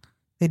 Mm-hmm.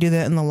 They do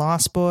that in The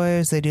Lost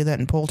Boys. They do that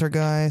in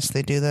Poltergeist.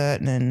 They do that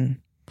in...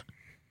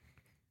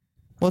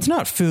 Well, it's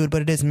not food,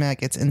 but it is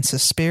maggots. In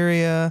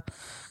Suspiria,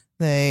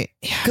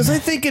 Because I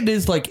think it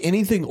is like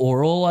anything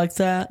oral like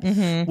that,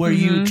 where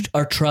you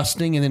are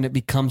trusting and then it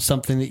becomes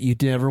something that you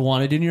never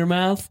wanted in your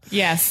mouth,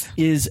 Yes.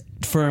 is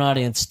for an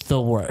audience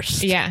the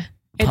worst. Yeah.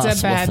 It's a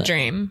possible bad thing.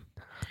 dream.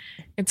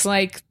 It's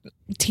like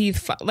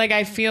teeth. Like,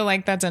 I feel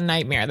like that's a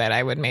nightmare that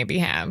I would maybe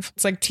have.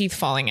 It's like teeth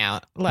falling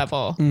out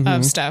level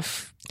of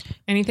stuff.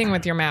 Anything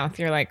with your mouth,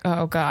 you're like,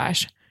 oh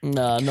gosh.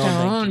 No, Oh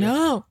thank you.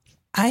 no.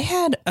 I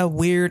had a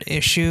weird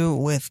issue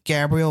with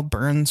Gabriel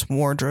Byrne's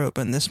wardrobe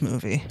in this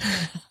movie.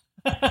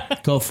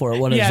 Go for it.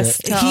 What is Yes.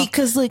 it? Tell.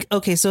 Because, like,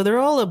 okay, so they're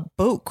all a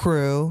boat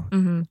crew.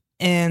 Mm-hmm.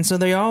 And so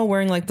they're all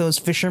wearing, like, those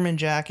fisherman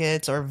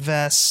jackets or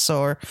vests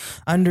or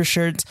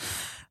undershirts.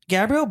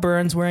 Gabriel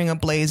Byrne's wearing a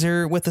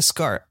blazer with a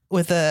scarf,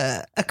 with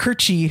a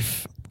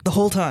kerchief the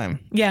whole time.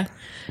 Yeah.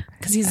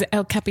 Because he's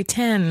El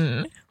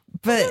Capitan.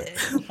 But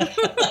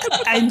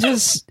I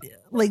just,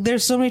 like,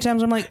 there's so many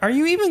times I'm like, are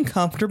you even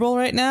comfortable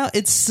right now?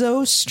 It's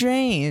so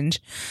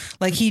strange.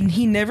 Like,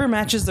 he never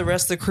matches the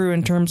rest of the crew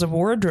in terms of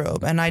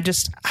wardrobe. And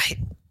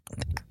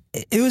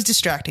it was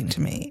distracting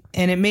to me.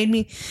 And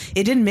it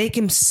didn't make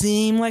him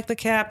seem like the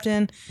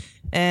captain.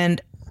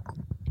 And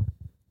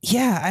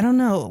yeah, I don't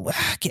know.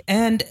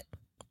 And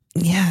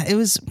yeah, it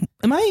was,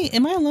 am I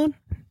alone?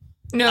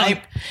 No,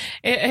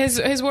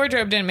 his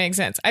wardrobe didn't make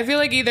sense. I feel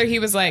like either he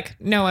was like,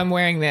 no, I'm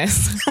wearing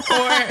this. Or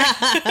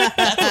That's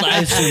what I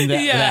assumed that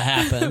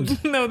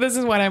happened. No, this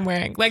is what I'm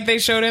wearing. Like, they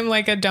showed him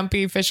like a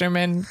dumpy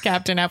fisherman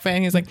captain outfit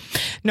and he's like,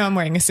 no, I'm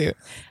wearing a suit.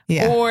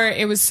 Yeah. Or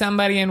it was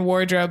somebody in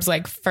wardrobe's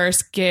like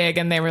first gig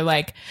and they were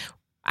like,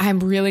 I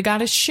really got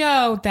to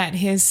show that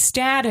his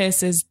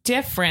status is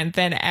different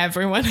than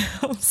everyone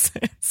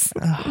else's.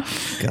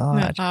 Oh, In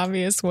God. an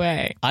obvious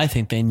way. I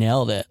think they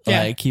nailed it.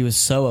 Yeah. Like, he was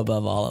so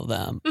above all of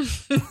them.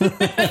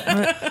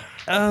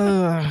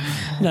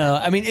 Oh. No,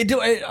 I mean,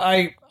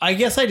 I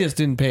guess I just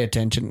didn't pay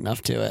attention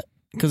enough to it.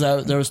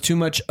 because there was too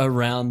much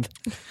around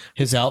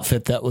his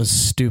outfit that was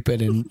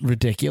stupid and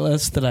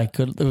ridiculous that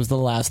it was the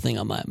last thing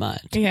on my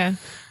mind. Yeah.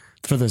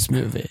 For this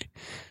movie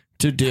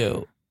to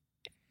do.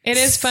 It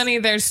is funny.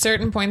 There's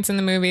certain points in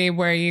the movie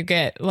where you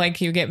get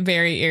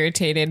very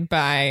irritated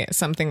by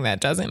something that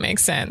doesn't make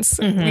sense.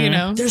 You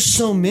know, There's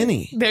so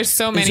many. Is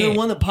there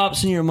one that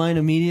pops in your mind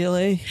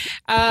immediately?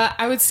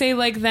 I would say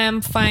like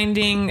them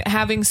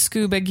having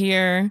scuba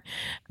gear,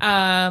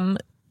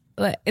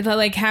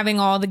 like having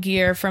all the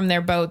gear from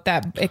their boat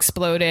that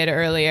exploded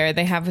earlier.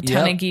 They have a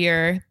ton of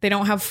gear. They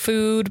don't have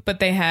food, but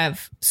they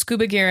have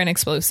scuba gear and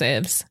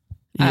explosives.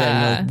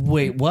 Yeah.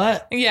 Wait,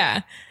 what?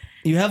 Yeah.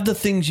 You have the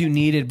things you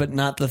needed, but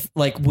not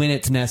when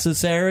it's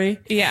necessary.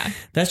 Yeah.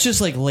 That's just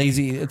like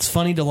lazy. It's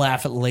funny to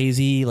laugh at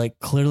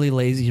clearly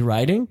lazy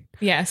writing.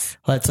 Yes.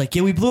 It's like,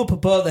 yeah, we blew up a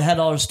boat that had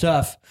all our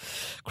stuff.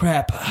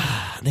 Crap.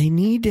 They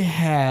need to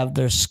have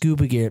their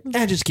scuba gear.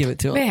 Just give it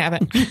to them. They have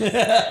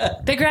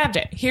it. They grabbed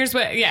it. Here's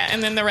what,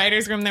 and then the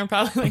writer's room, they're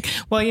probably like,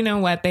 well, you know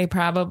what? They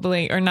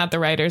probably, or not the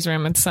writer's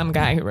room, it's some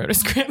guy who wrote a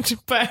script,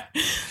 but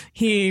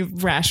he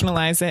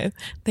rationalized it.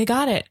 They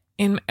got it.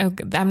 I'm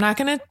not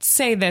going to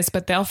say this,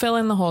 but they'll fill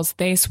in the holes.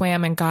 They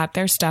swam and got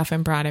their stuff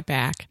and brought it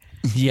back.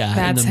 Yeah,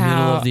 that's in the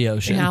middle of the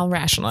ocean. And I'll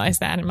rationalize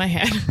that in my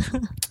head.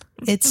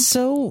 It's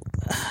so...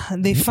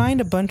 They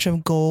find a bunch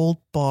of gold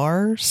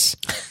bars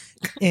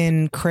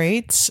in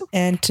crates,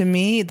 and to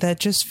me, that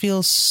just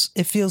feels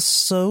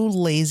so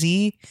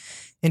lazy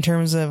in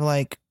terms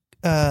of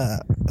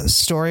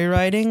story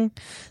writing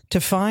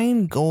to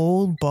find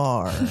gold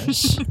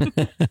bars.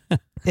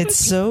 It's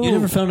so... You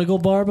never found a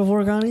gold bar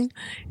before, Connie?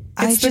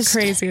 It's the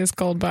craziest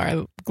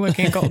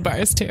looking gold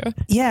bars too.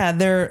 Yeah,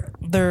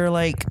 they're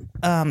like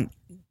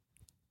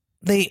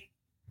they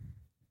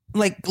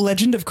like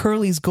Legend of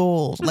Curly's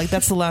gold. Like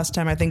that's the last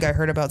time I think I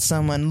heard about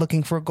someone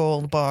looking for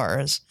gold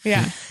bars.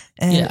 Yeah,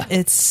 and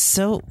it's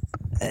so.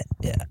 I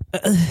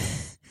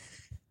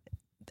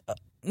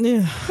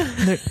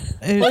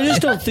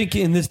just don't think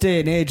in this day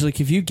and age, like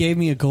if you gave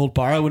me a gold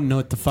bar, I wouldn't know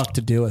what the fuck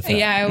to do with it.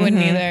 Yeah, I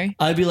wouldn't either.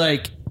 I'd be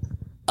like,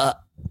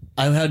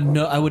 I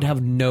would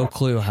have no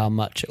clue how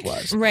much it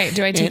was. Right?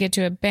 Do I take it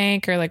to a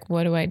bank or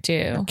what do I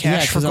do?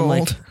 Cash for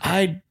gold.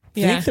 I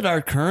think that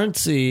our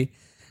currency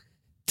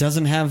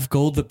doesn't have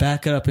gold that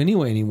back it up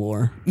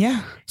anymore.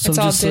 Yeah, So it's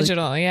I'm all just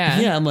digital.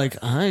 Yeah, I'm like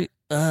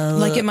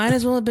it might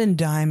as well have been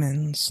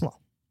diamonds.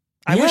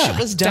 I wish it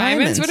was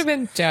diamonds. Diamonds would have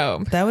been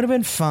dope. That would have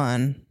been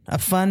fun. A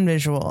fun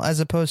visual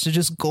as opposed to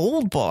just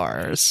gold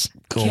bars.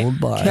 Gold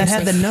bars that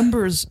had the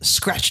numbers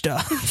scratched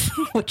off,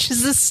 which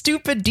is a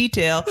stupid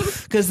detail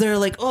because they're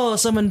like, oh,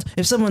 if someone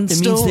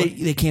stole,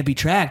 means they can't be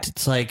tracked.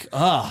 It's like,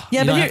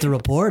 you don't have to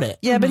report it.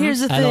 Yeah, but here's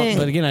the thing.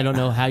 But again, I don't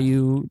know how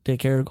you take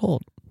care of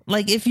gold.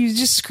 Like, if you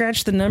just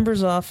scratch the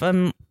numbers off,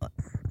 then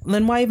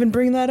why even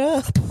bring that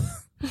up?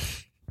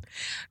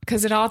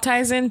 Because it all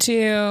ties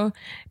into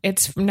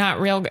it's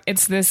not real.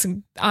 It's this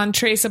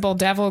untraceable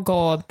devil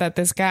gold that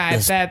this guy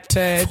that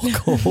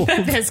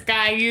this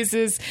guy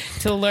uses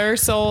to lure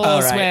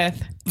souls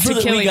with to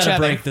kill we each gotta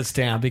other. break this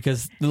down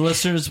because the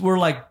listeners we're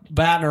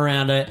batting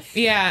around it.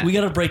 Yeah, we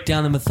got to break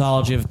down the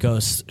mythology of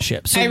ghost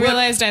ships. So I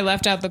realized I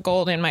left out the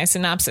gold in my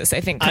synopsis.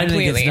 I think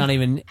completely. I think it's not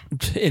even.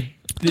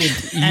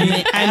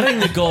 Adding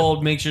the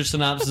gold makes your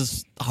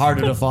synopsis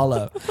harder to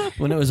follow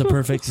when it was a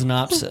perfect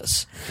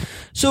synopsis.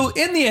 So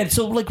in the end,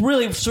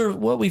 really sort of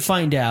what we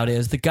find out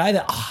is the guy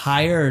that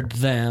hired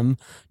them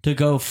to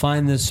go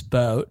find this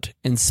boat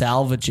and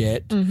salvage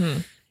it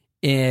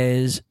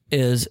is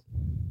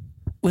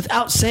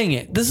without saying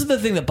it. This is the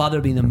thing that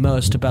bothered me the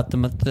most about the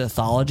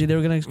mythology they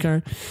were going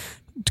to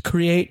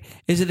create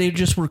is that they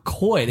just were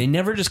coy. They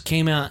never just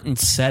came out and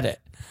said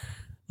it.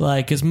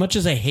 Like, as much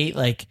as I hate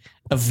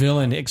a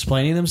villain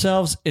explaining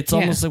themselves, it's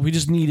almost like we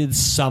just needed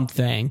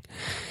something.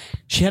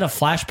 She had a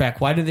flashback.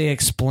 Why did they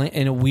explain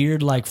in a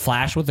weird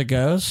flash with a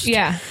ghost?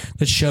 Yeah,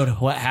 that showed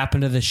what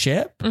happened to the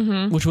ship,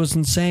 which was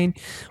insane.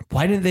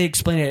 Why didn't they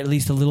explain it at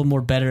least a little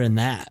more better than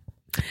that?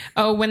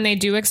 Oh, when they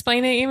do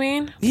explain it, you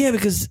mean? Yeah,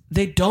 because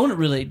they don't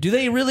really. Do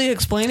they really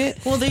explain it?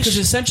 Well, because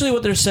essentially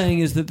what they're saying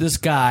is that this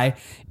guy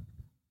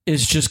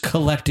is just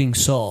collecting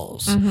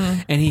souls,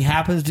 and he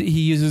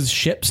uses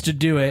ships to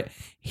do it.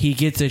 He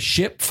gets a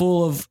ship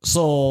full of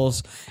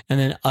souls and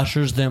then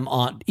ushers them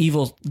on,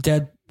 evil,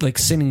 dead,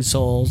 sinning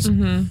souls,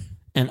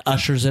 and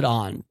ushers it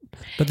on.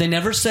 But they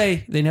never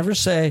say,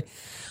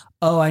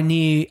 oh, I'm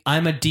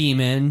a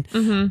demon.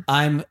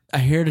 I'm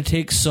here to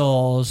take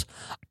souls.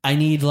 I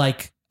need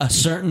a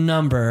certain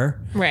number.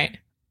 Right.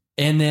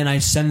 And then I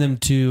send them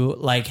to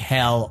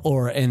hell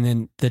and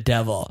then the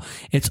devil.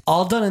 It's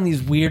all done in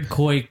these weird,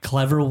 coy,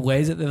 clever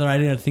ways that the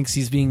writer thinks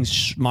he's being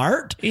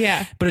smart.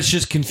 Yeah. But it's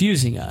just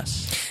confusing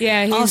us.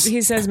 Yeah,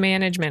 he says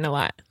management a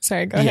lot.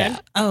 Sorry, go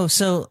ahead. Oh,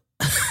 so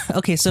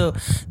Okay, so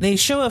they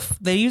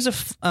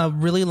use a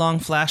really long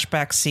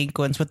flashback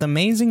sequence with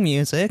amazing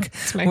music.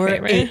 It's my where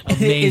favorite.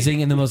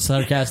 Amazing in the most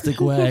sarcastic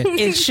way.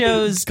 It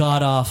shows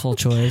God awful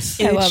choice.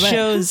 it love it.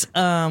 shows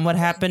what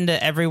happened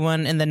to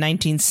everyone in the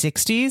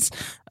 1960s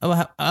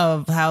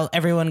of how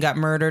everyone got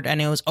murdered,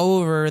 and it was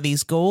over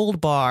these gold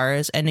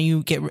bars, and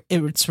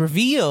it's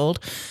revealed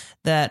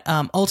that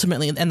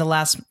ultimately, and the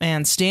last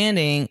man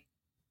standing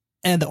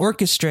and the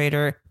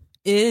orchestrator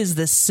is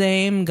the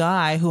same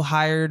guy who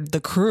hired the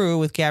crew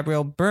with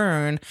Gabriel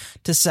Byrne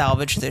to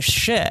salvage this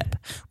ship,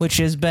 which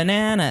is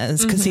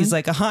bananas because he's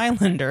like a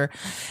Highlander.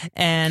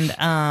 And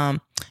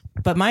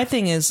but my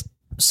thing is,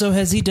 so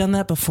has he done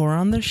that before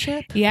on the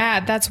ship?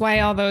 Yeah, that's why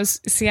all those.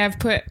 See, I've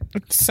put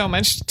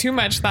too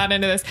much thought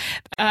into this.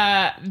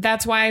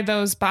 That's why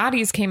those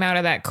bodies came out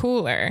of that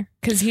cooler,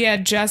 because he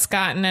had just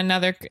gotten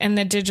another, and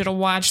the digital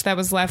watch that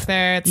was left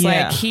there. It's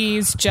like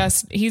he's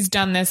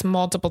done this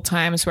multiple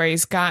times where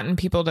he's gotten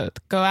people to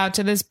go out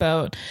to this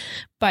boat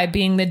by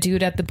being the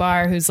dude at the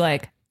bar who's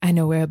like, I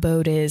know where a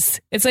boat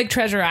is. It's like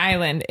Treasure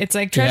Island. It's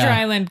like Treasure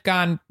Island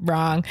gone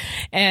wrong.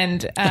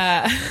 And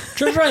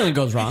Treasure Island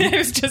goes wrong. I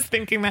was just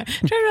thinking that.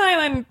 Treasure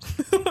Island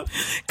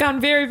gone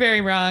very,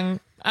 very wrong.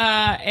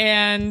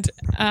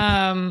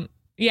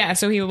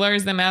 So he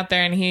lures them out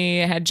there, and he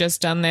had just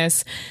done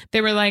this.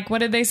 They were like, what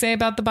did they say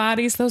about the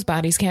bodies? Those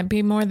bodies can't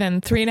be more than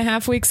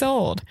 3.5 weeks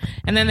old.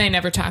 And then they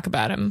never talk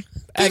about him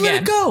They again.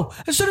 let it go.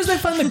 As soon as they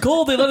find the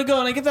gold, they let it go.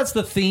 And I get that's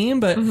the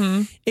theme, but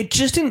it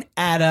just didn't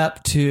add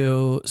up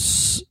to.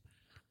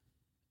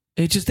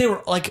 They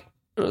were like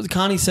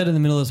Connie said in the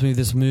middle of this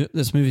movie.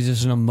 This movie is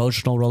just an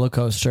emotional roller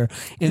coaster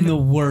in the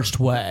worst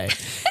way.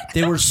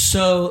 They were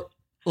so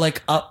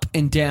like up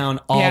and down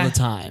all the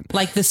time.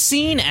 Like the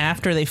scene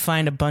after they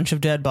find a bunch of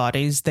dead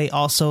bodies,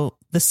 the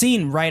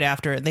scene right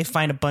after it, they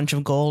find a bunch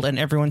of gold and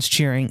everyone's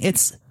cheering.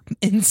 It's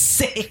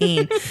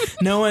insane.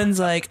 No one's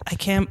like,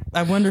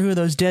 I wonder who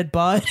those dead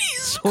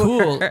bodies were.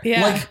 Cool.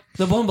 Yeah. Like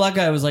the one black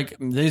guy was like,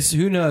 "This,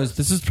 who knows?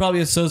 This is probably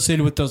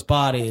associated with those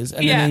bodies,"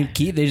 and then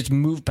they just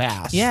move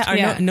past.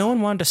 Yeah, no one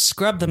wanted to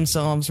scrub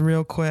themselves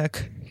real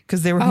quick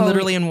because they were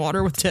literally in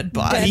water with dead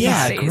bodies.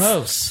 yeah, bodies.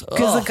 gross.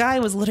 Because the Ugh. guy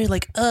was literally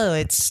like, "Oh,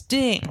 it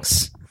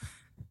stinks,"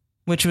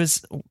 which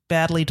was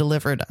badly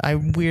delivered. I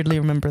weirdly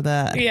remember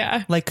that.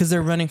 Yeah. Like, because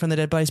they're running from the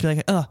dead bodies, be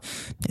like, "Oh,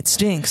 it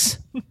stinks."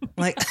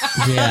 Like,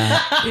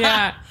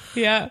 Yeah,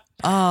 Yeah.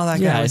 oh, that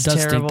yeah, guy it was does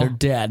terrible. think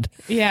they're dead.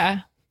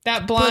 Yeah.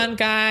 That blonde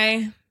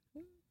guy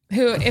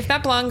who, if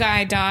that blonde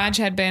guy Dodge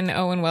had been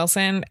Owen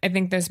Wilson, I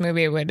think this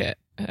movie would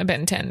have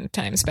been 10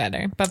 times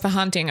better. But The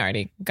Haunting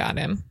already got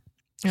him.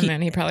 And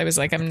then he probably was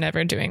like, I'm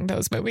never doing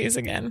those movies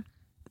again.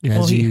 Yeah,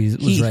 Well, he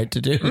was right to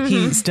do.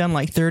 He's done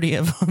like 30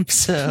 of them,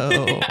 so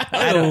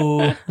I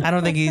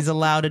don't think he's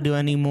allowed to do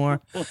any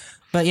more.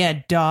 But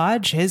yeah,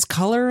 Dodge, his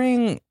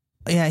coloring,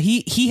 yeah,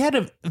 he had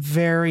a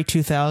very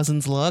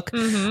 2000s look.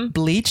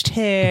 Bleached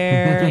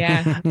hair,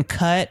 Yeah.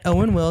 cut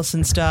Owen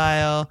Wilson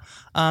style.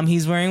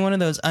 He's wearing one of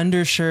those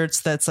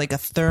undershirts that's like a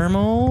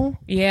thermal,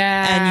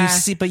 Yeah.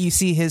 and you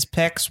see his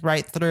pecs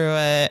right through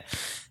it,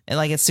 and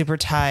like it's super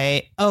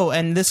tight. Oh,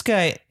 and this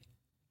guy,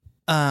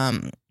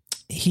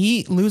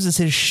 he loses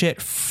his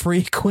shit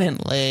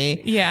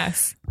frequently.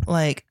 Yes.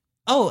 Like,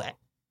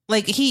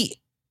 he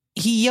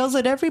yells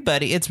at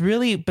everybody. It's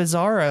really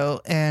bizarro.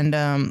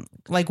 And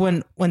like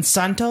when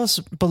Santos,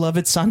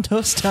 beloved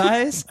Santos,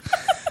 dies,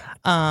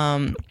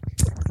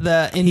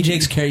 He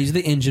takes care. He's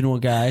the engine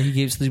guy. He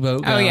keeps the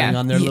boat going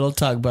on their little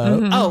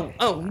tugboat.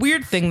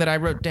 Weird thing that I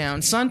wrote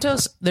down.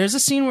 Santos, there's a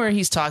scene where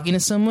he's talking to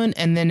someone,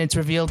 and then it's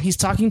revealed he's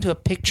talking to a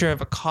picture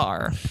of a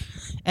car.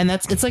 And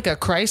it's like a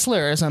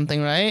Chrysler or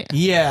something, right?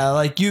 Yeah,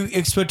 like you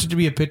expect it to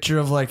be a picture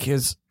of like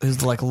his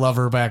like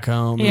lover back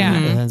home. Yeah.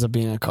 And it ends up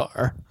being a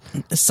car.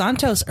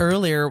 Santos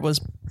earlier was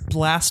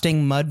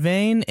blasting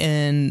Mudvayne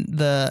in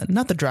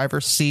not the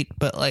driver's seat,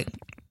 but like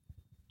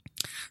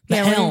the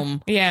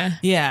helm. Yeah.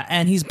 Yeah,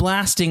 and he's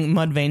blasting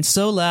Mudvayne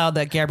so loud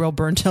that Gabriel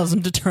Byrne tells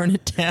him to turn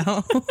it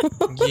down.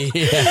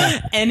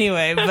 Yeah.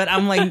 Anyway, but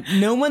I'm like,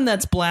 no one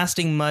that's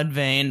blasting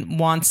Mudvayne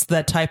wants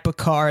that type of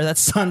car that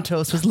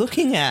Santos was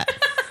looking at.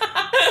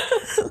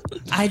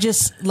 I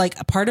just, like,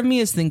 a part of me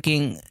is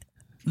thinking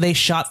they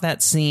shot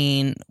that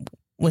scene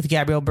with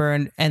Gabriel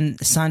Byrne and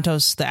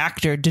Santos, the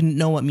actor, didn't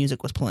know what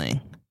music was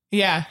playing.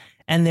 Yeah.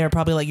 And they're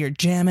probably like, you're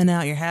jamming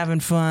out, you're having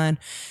fun.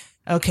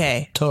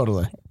 Okay.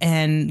 Totally.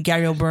 And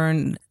Gabriel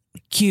Byrne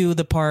cue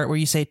the part where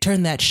you say,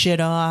 turn that shit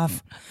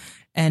off.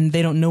 And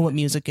they don't know what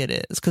music it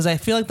is. Because I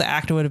feel like the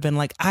actor would have been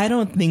like, I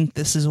don't think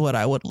this is what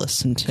I would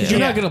listen to. You're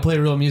not going to play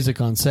real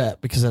music on set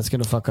because that's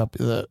going to fuck up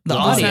the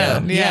audio.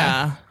 sound,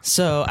 Yeah.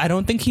 So I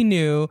don't think he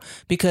knew,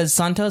 because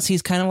Santos,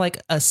 he's kind of like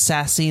a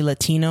sassy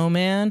Latino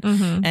man.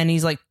 And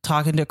he's like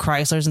talking to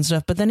Chryslers and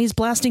stuff. But then he's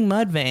blasting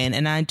Mudvayne.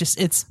 And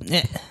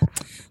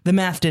the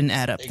math didn't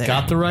add up there.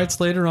 Got the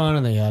rights later on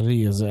and they had to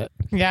use it.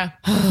 Yeah.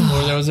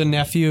 Or there was a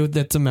nephew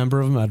that's a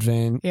member of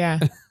Mudvayne. Yeah.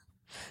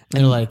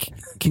 And they're like,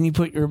 "Can you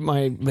put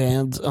my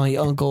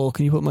uncle?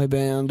 Can you put my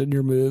band in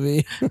your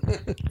movie?"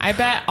 I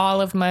bet all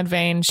of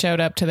Mudvayne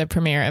showed up to the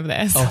premiere of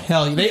this. Oh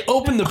hell, yeah. They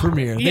opened the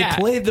premiere. Yeah.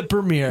 They played the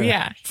premiere.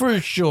 Yeah. For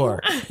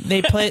sure.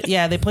 They play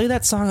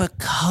that song a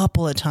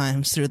couple of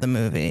times through the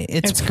movie.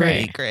 It's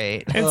pretty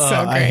great. It's so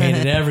I great.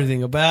 hated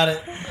everything about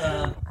it.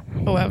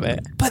 Love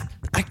it. But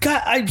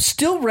I'm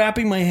still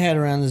wrapping my head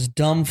around this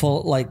dumb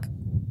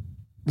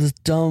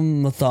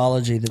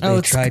mythology that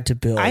they tried to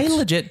build. I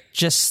legit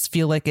just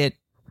feel like it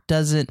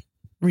doesn't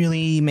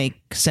really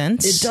make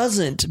sense. It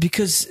doesn't,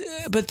 because,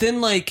 but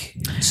then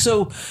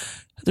so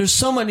there's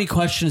so many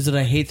questions that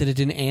I hate that it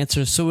didn't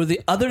answer. So were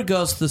the other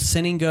ghosts, the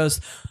sinning ghosts,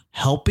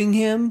 helping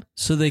him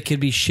so they could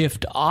be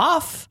shipped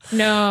off?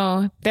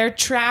 No, they're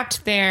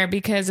trapped there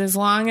because as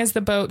long as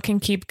the boat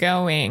can keep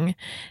going,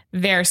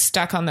 they're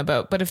stuck on the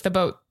boat. But if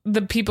the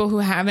people who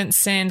haven't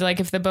sinned, like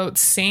if the boat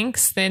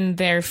sinks, then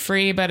they're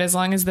free. But as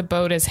long as the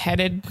boat is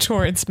headed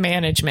towards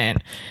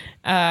management,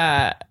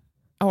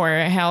 or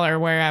hell or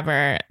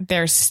wherever,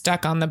 they're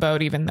stuck on the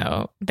boat even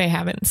though they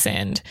haven't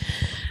sinned.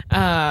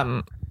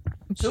 So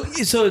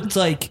it's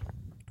like,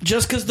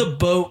 just because the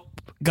boat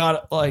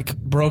got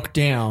broke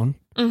down,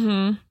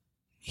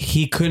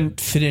 he couldn't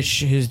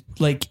finish his,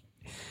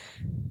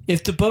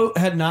 if the boat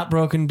had not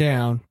broken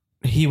down,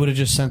 he would have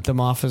just sent them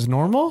off as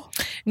normal?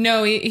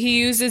 No, he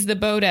uses the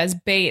boat as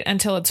bait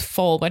until it's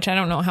full, which I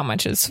don't know how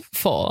much is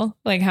full.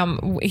 Like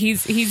how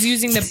he's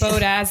using the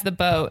boat as the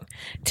boat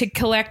to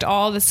collect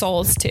all the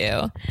souls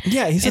too.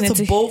 Yeah, he says it's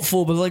a boat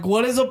full, but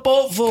what is a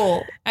boat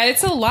full?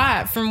 It's a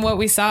lot from what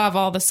we saw of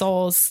all the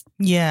souls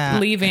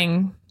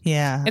leaving.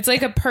 Yeah. It's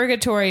like a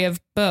purgatory of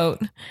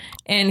boat,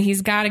 and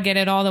he's got to get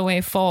it all the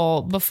way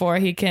full before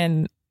he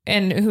can,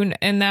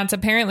 and that's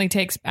apparently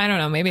takes, I don't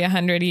know, maybe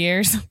 100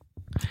 years.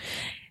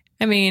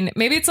 I mean,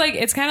 maybe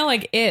it's kind of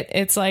like it.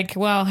 It's like,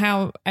 well,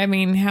 how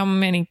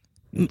many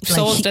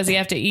souls does he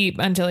have to eat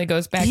until he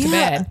goes back to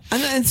bed?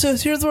 And so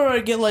here's where I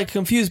get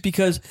confused,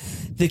 because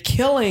the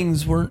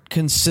killings weren't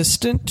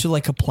consistent to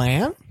a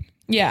plan.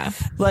 Yeah.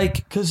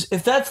 Because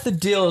if that's the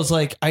deal, is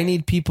I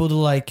need people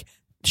to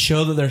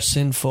show that they're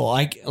sinful.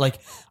 I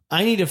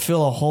need to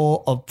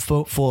fill a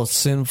boat full of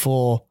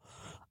sinful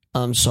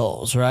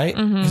souls, right?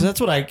 Because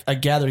that's what I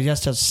gather. He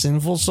has to have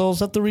sinful souls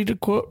have to reach a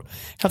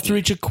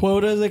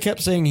quota. They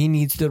kept saying he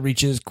needs to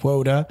reach his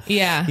quota.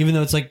 Yeah. Even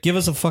though it's give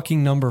us a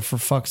fucking number for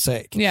fuck's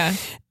sake. Yeah.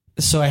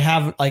 So I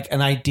have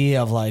an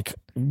idea of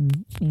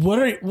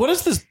what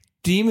is this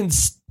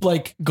demon's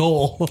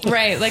goal?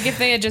 Right. If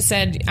they had just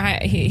said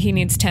he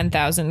needs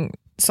 10,000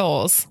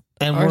 souls.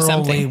 And or we're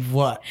something. only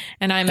what?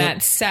 And I'm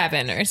at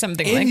 7 or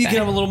something and like you that. can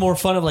have a little more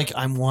fun of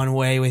I'm one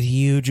way with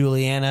you,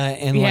 Juliana,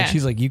 and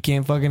she's you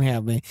can't fucking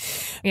have me.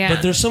 Yeah.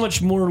 But there's so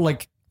much more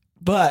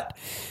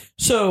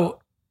so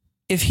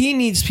if he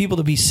needs people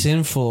to be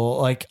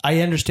sinful,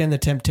 I understand the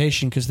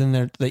temptation, because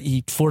then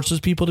he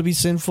forces people to be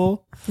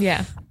sinful.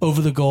 Yeah.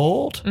 Over the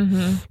gold.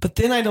 Mm-hmm. But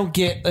then I don't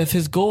get, if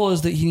his goal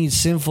is that he needs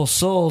sinful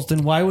souls,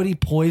 then why would he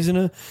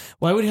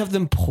why would he have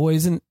them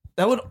poison?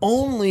 That would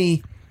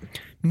only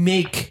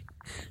make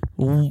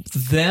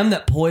them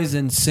that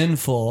poison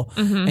sinful,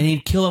 and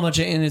he'd kill a bunch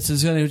of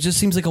innocents. It just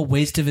seems like a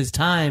waste of his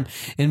time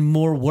and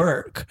more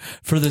work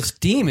for this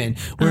demon.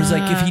 Whereas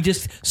if he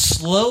just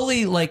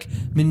slowly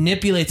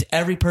manipulates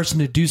every person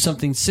to do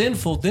something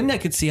sinful, then I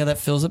could see how that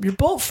fills up your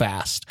boat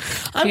fast.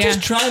 I'm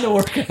just trying to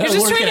work. You're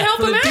just trying to help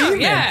him out,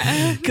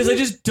 yeah. Because I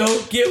just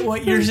don't get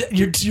what you're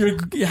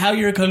how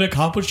you're going to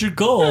accomplish your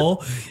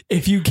goal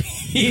if you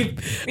keep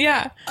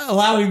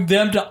allowing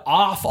them to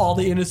off all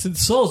the innocent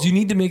souls. You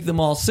need to make them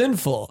all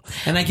sinful.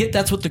 And I get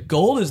that's what the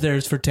goal is there,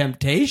 is for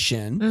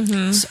temptation.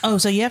 Mm-hmm.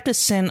 So you have to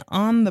sin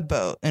on the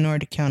boat in order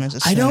to count as a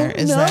sinner. I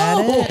don't know.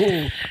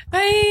 That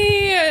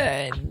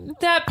it?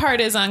 That part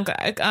is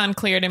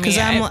unclear to me. Because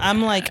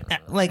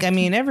I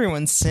mean,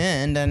 everyone's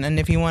sinned, and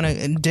if you want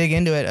to dig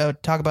into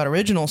it, talk about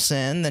original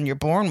sin, then you're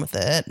born with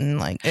it, and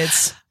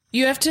it's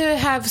you have to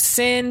have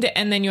sinned,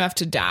 and then you have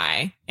to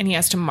die, and he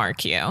has to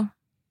mark you.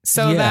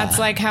 So that's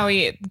how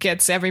he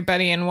gets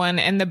everybody in one,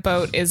 and the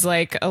boat is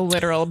a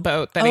literal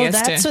boat that he has to...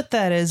 Oh, that's what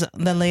that is.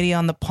 The lady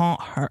on the palm,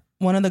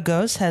 one of the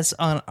ghosts has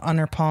on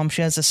her palm,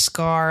 she has a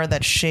scar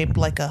that's shaped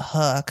like a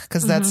hook,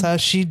 because that's how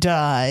she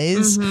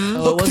dies.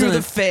 Hook through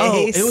the face.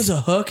 Oh, it was a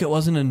hook? It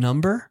wasn't a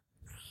number?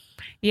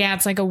 Yeah,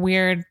 it's a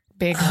weird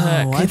big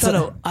hook. I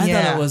thought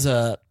it was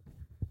a...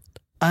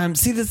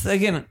 see this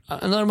again,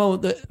 another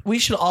moment that we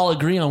should all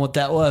agree on what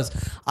that was.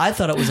 I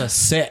thought it was a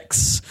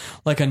 6,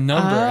 a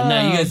number. And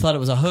now you guys thought it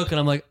was a hook, and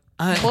I'm like,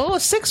 well, a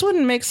 6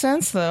 wouldn't make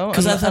sense though.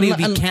 Because I thought he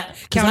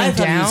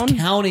was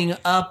counting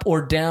up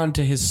or down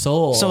to his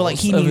soul. So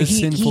he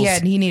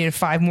needed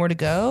 5 more to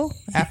go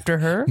after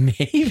her.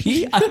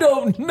 Maybe, I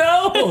don't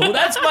know.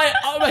 That's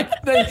my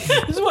thing.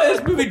 This is why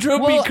this movie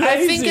drove me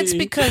crazy. I think it's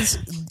because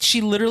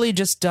she literally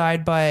just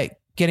died by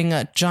getting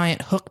a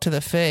giant hook to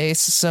the face.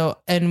 So,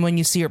 and when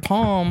you see her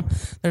palm,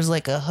 there's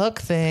like a hook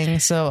thing.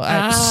 So,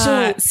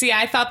 see,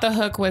 I thought the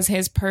hook was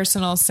his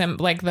personal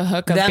like the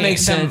hook of That being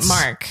makes the sense.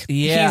 mark.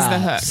 Yeah. He's the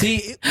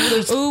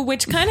hook. See, Ooh,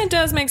 which kind of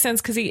does make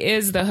sense because he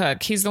is the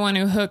hook. He's the one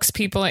who hooks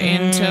people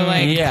into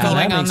Yeah,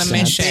 going that on the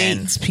makes sense. mission.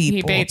 Baits people.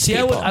 He baits see,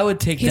 people. I would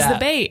take He's that. the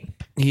bait.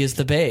 He is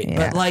the bait. Yeah.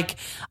 But like,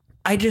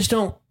 I just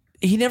don't.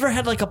 He never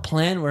had like a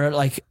plan where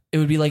like it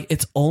would be like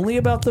it's only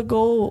about the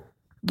gold.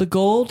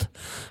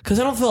 Because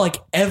I don't feel like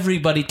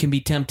everybody can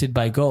be tempted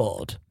by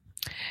gold.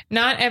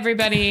 Not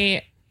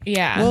everybody.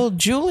 Yeah. Well,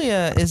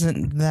 Julia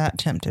isn't that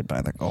tempted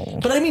by the gold.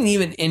 But I mean,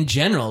 even in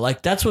general,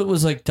 like that's what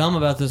was like dumb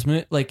about this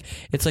movie. Like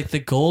it's like the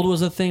gold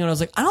was a thing, and I was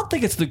like, I don't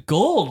think it's the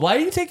gold. Why are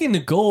you taking the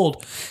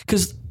gold?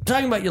 Because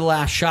talking about your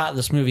last shot in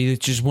this movie,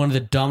 it's just one of the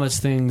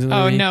dumbest things. In the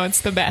movie. No, it's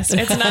the best.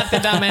 It's not the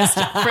dumbest.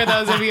 For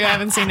those of you who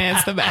haven't seen it,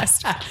 it's the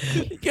best.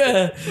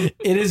 Yeah,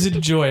 it is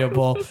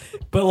enjoyable,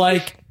 but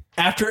like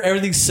after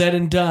everything's said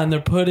and done, they're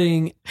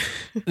putting.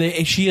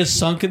 She has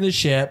sunk in the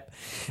ship.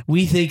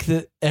 We think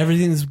that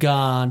everything's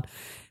gone.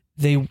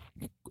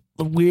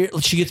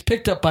 She gets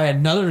picked up by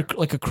another,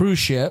 like a cruise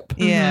ship.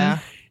 Yeah.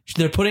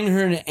 They're putting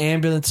her in an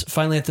ambulance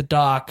finally at the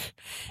dock,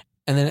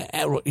 and then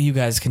you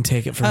guys can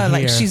take it from here.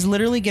 Like she's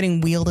literally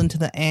getting wheeled into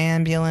the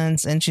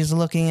ambulance, and she's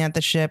looking at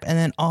the ship, and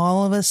then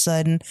all of a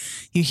sudden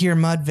you hear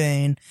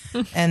Mudvayne,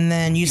 and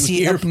then you see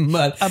hear a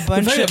mud. a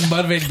bunch the fact of-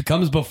 that Mudvayne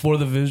comes before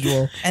the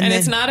visual. And then,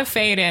 it's not a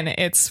fade in,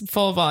 it's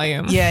full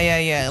volume.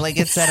 Yeah. Like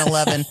it's at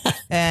 11,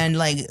 and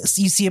like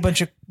you see a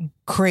bunch of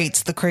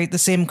crates, the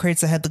same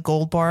crates that had the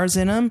gold bars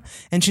in them,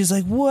 and she's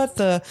like, "What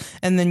the?"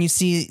 And then you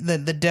see the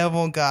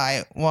devil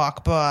guy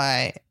walk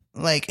by.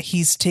 Like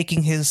he's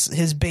taking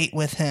his bait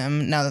with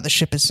him now that the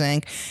ship is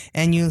sank,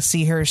 and you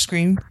see her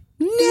scream,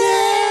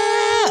 "No!"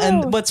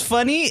 And what's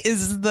funny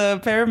is the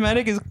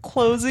paramedic is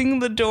closing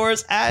the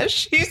doors as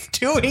she's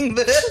doing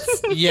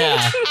this.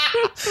 Yeah,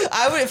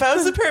 I would, if I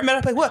was the paramedic,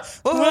 I'd be like,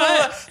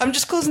 what? I'm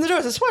just closing the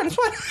doors. It's fine. it's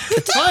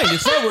fine.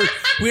 It's fine.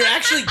 We're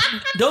actually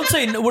don't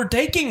say no, we're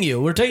taking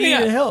you. We're taking you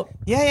to help.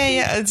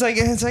 Yeah. It's like,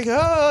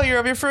 oh, you're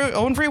of your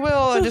own free will.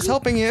 I'm just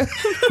helping you.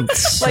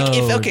 Like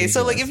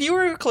if you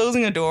were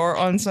closing a door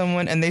on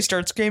someone and they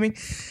start screaming,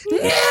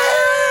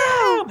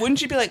 no,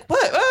 wouldn't you be like,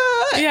 what?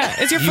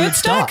 Yeah. Is your You foot would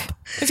stuck? stop.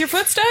 Is your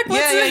foot stuck?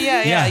 What's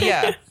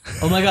Yeah.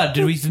 Oh my God!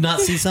 Did we not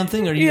see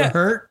something? Are you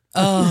hurt?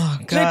 Oh,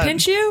 God. Did I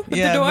pinch you with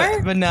the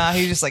door? But nah,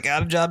 he's just like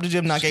out of job to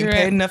gym, not getting Sure.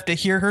 paid enough to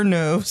hear her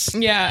nose.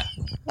 Yeah.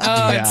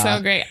 Oh, it's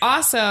so great.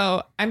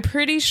 Also, I'm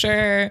pretty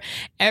sure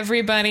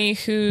everybody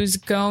who's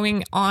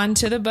going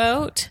onto the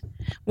boat,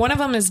 one of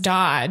them is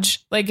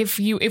Dodge. Like if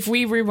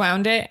we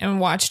rewound it and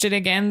watched it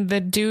again, the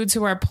dudes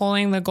who are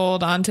pulling the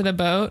gold onto the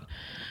boat,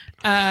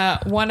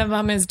 one of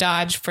them is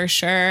Dodge for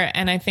sure,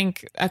 and I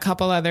think a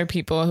couple other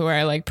people who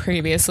are like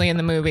previously in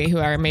the movie who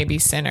are maybe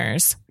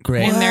sinners.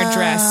 Great. And they're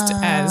dressed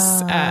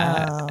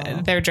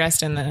as they're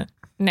dressed in the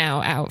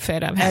now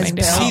outfit of having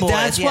to See, Boys,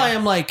 that's yeah. why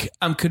I'm like,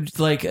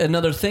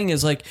 another thing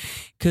is like,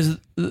 because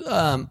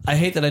I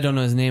hate that I don't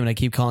know his name and I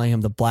keep calling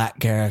him the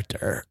black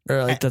character,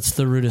 or like that's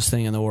the rudest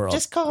thing in the world.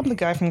 Just call him the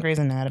guy from Grey's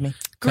Anatomy.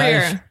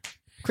 Greer.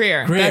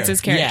 That's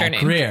his character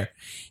name. Greer.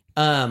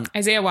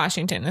 Isaiah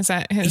Washington. Is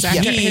that his Yeah.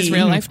 his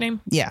real life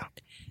name? Yeah.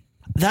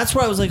 That's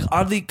where I was like,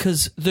 are they?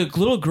 Because the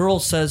little girl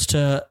says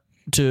to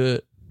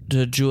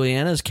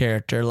Juliana's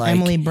character, like,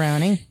 Emily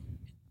Browning.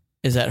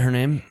 is that her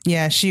name?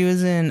 Yeah, she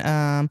was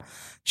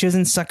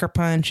in Sucker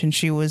Punch, and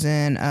she was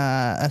in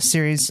a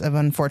series of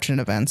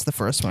unfortunate events. The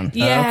first one.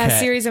 Yeah, Okay.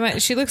 series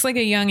of. She looks like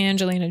a young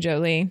Angelina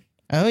Jolie.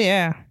 Oh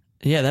yeah.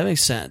 Yeah, that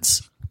makes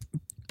sense.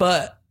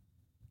 But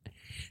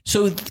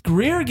so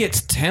Greer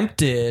gets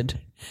tempted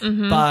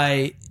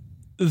by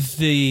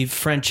the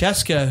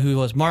Francesca who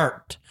was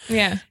marked.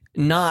 Yeah.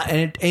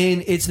 And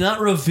it's not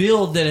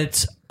revealed that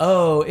it's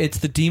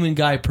the demon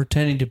guy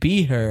pretending to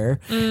be her.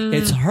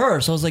 It's her.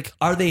 So I was like,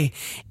 are they?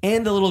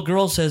 And the little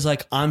girl says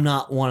like, I'm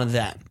not one of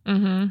them.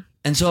 Mm-hmm.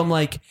 And so I'm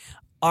like,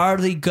 are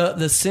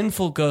the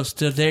sinful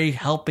ghosts? Are they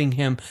helping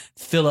him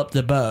fill up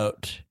the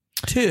boat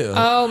too?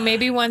 Oh,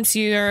 maybe once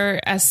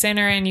you're a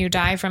sinner and you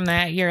die from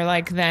that, you're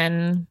like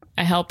then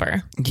a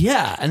helper.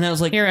 Yeah. And I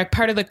was like, You're a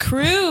part of the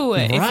crew,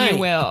 if Right. you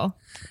will.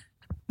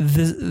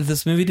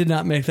 this movie did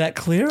not make that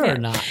clear or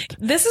not.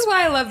 This is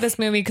why I love this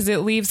movie, because it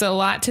leaves a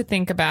lot to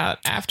think about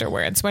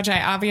afterwards, which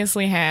I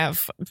obviously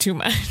have too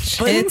much.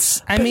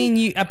 But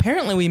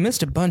apparently we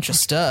missed a bunch of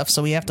stuff,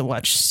 so we have to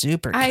watch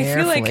super I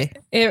carefully.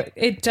 feel like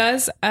it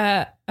does.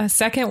 A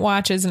second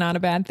watch is not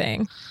a bad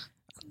thing.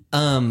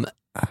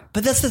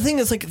 But that's the thing,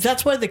 is like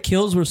that's why the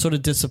kills were sort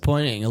of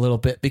disappointing a little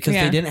bit, because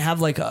Yeah. they didn't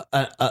have like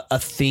a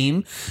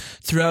theme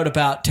throughout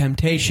about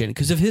temptation.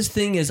 Because if his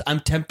thing is I'm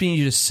tempting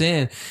you to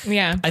sin,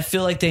 Yeah. I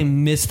feel like they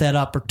missed that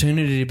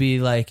opportunity to be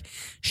like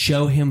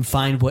show him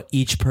find what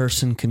each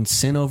person can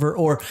sin over,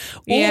 or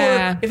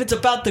Yeah. if it's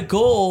about the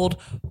gold,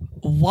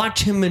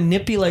 watch him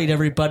manipulate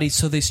everybody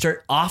so they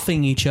start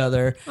offing each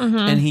other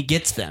and he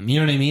gets them. You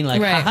know what I mean?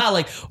 Like, Right. haha,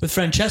 like with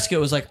Francesca, it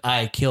was like,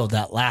 I killed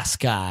that last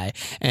guy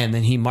and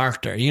then he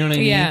marked her. You know what I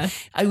mean? Yeah.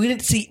 We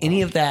didn't see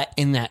any of that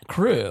in that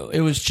crew.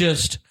 It was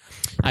just,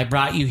 I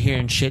brought you here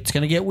and shit's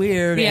going to get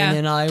weird. Yeah. And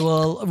then I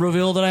will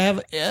reveal that I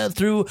have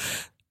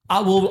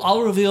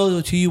I'll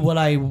reveal to you what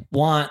I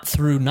want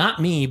through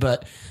not me,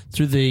 but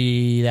through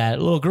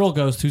that little girl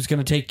ghost who's going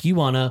to take you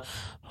on a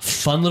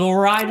fun little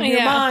ride in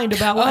your mind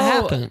about what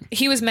happened.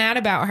 He was mad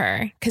about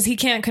her because he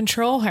can't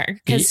control her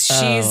because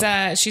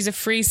she's a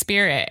free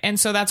spirit, and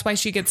so that's why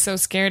she gets so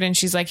scared. And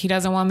she's like, he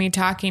doesn't want me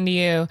talking to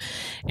you.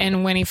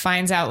 And when he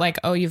finds out, like,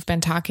 oh, you've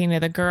been talking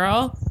to the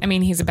girl. I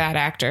mean, he's a bad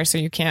actor, so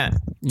you can't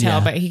tell,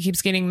 Yeah. but he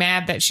keeps getting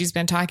mad that she's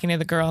been talking to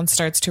the girl and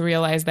starts to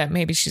realize that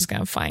maybe she's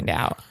going to find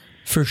out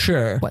For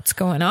sure. what's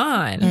going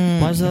on.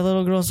 Why is that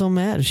little girl so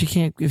mad? If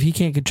he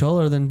can't control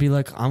her, then be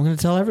like, I'm going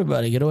to tell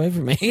everybody, get away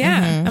from me.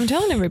 Yeah, I'm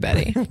telling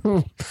everybody.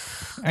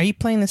 Are you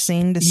playing the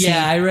scene to see?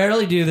 Yeah, I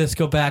rarely do this.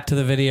 Go back to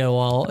the video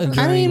while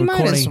during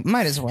recording.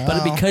 might as well.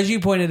 But because you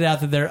pointed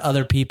out that there are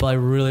other people, I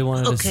really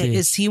wanted to see.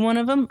 is he one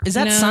of them? Is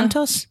that No.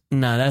 Santos?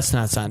 No, that's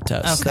not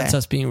Santos. Okay. That's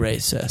us being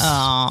racist.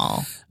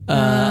 Oh,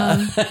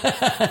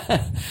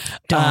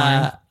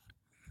 Darn.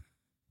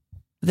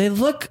 They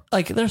look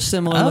like they're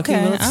similar looking.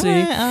 Okay, Let's all see.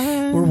 right,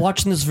 all right. We're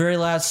watching this very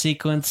last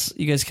sequence.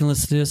 You guys can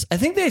listen to this. I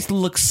think they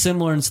look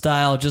similar in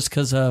style just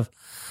because of.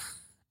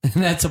 And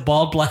that's a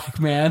bald black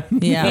man.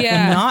 yeah,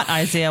 Yeah. not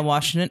Isaiah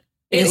Washington.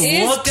 It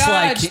It is looks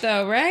Dodge, like-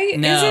 though, right?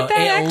 No, is it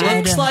that it actor?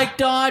 looks like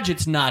Dodge.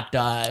 It's not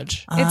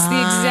Dodge. It's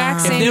the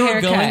exact If same they were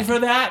haircut. going for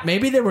that,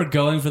 maybe they were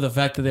going for the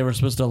fact that they were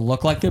supposed to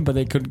look like them, but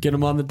they couldn't get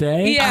them on the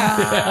day. Yeah.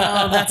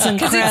 Oh, that's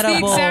Because it's the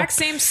incredible. exact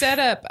same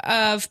setup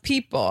of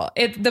people.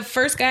 The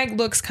first guy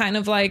looks kind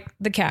of like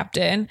the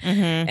captain,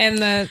 and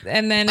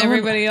then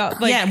everybody else.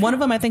 Like, yeah, one of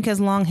them I think has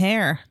long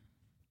hair.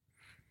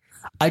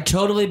 I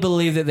totally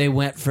believe that they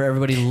went for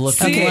everybody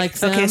looking See? like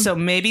them. Okay, so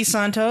maybe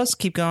Santos.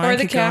 Keep going. Or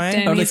the keep going.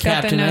 captain. or the he's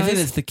got the captain. I think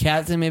nose. it's the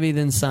captain, maybe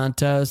then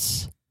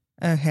Santos.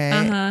 Okay.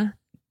 Uh-huh.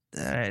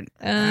 All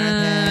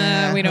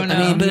right. We don't know.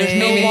 I mean, but there's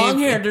Maybe- no long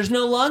hair. There's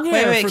no long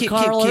hair Wait, for keep,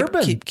 Carl keep,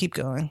 Urban. keep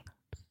going.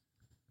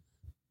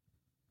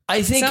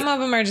 I think. Some of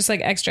them are just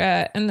like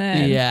extra, and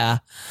then Yeah,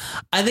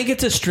 I think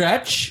it's a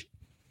stretch,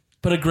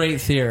 but a great I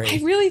theory.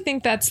 really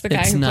think that's the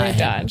guy It's who not played him.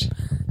 Dodge.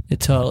 It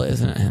totally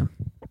isn't him.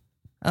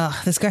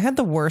 This guy had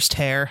the worst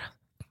hair.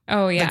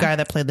 Oh yeah. The guy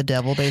that played the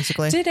devil,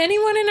 basically. Did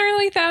anyone in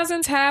early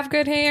thousands have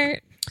good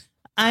hair?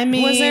 I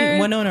mean, Was there-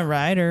 Winona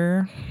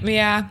Ryder,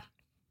 Yeah.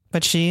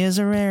 but she is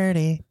a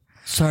rarity.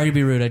 Sorry to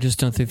be rude. I just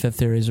don't think that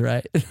theory's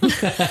right. At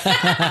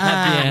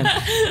the end.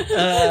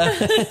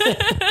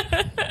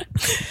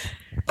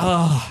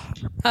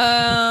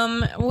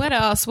 What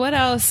else? What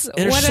else?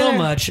 There's what so other-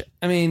 much.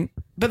 I mean,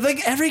 but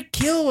like every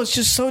kill was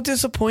just so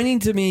disappointing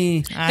to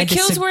me. The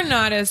kills were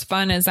not as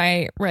fun as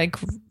I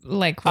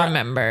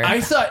remember.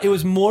 I thought it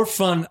was more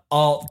fun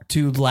all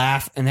to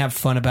laugh and have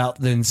fun about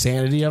the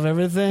insanity of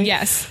everything.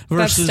 Yes, that's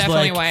versus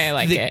definitely like, why I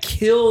like the it.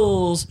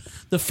 kills.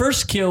 The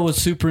first kill was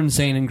super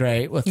insane and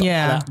great with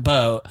that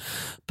boat.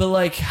 But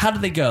like, how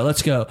did they go?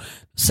 Let's go.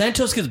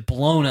 Santos gets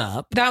blown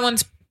up, that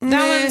one's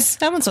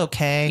that one's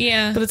okay.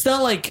 yeah. but it's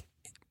not like,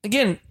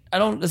 again, I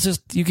don't. It's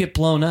just you get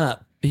blown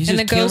up. He's And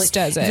just the ghost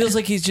killing- does it. It feels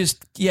like he's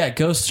just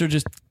ghosts are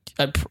just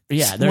they're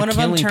One of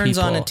them killing turns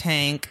on a people.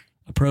 tank,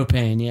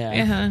 Propane,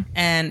 yeah. Uh-huh.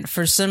 and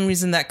for some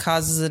reason that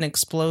causes an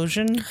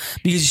explosion.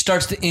 Because he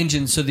starts the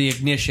engine, so the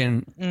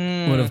ignition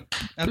would have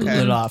okay.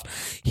 lit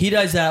off. He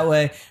dies that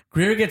way.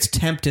 Greer gets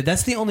tempted.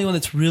 That's the only one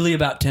that's really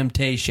about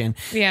temptation.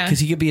 Yeah. Because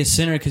he could be a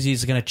sinner because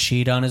he's going to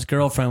cheat on his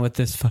girlfriend with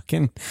this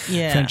fucking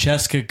Yeah.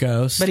 Francesca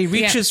ghost. But he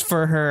reaches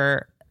for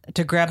her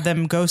to grab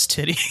them ghost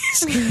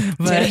titties.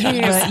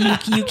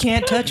 but you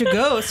can't touch a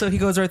ghost, so he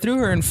goes right through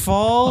her and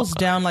falls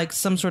down like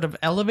some sort of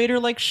elevator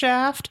like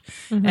shaft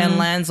and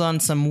lands on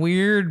some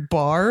weird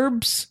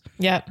barbs.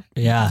 Yep.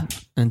 yeah,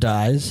 and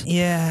dies.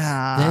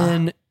 Yeah.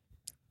 Then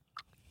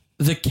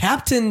the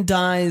captain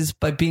dies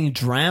by being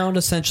drowned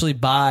essentially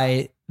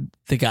by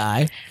the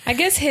guy. I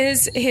guess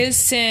his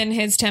sin,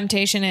 his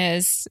temptation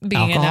is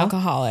being an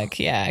alcoholic.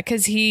 Yeah,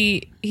 because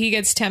he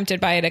gets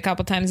tempted by it a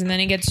couple times, and then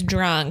he gets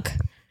drunk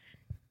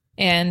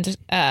and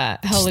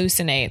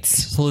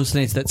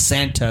hallucinates That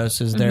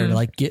Santos is there to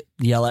like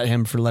yell at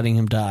him for letting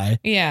him die.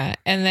 Yeah,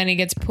 and then he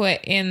gets put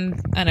in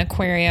an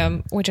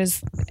aquarium, which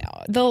is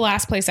the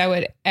last place I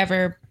would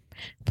ever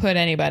put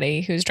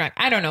anybody who's drunk.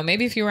 I don't know,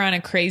 maybe if you were on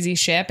a crazy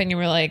ship and you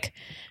were like,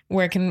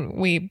 where can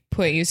we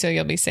put you so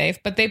you'll be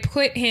safe? But they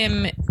put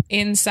him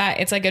inside.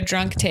 It's like a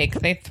drunk take.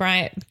 They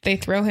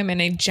throw him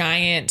in a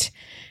giant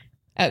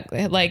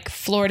like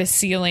floor to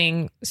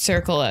ceiling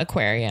circle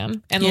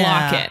aquarium and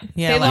lock it.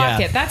 Yeah, they lock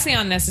Yeah. it. That's the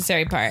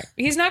unnecessary part.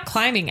 He's not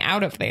climbing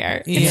out of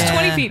there. It's Yeah.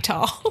 20 feet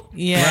tall.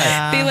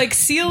 Yeah. They like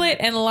seal it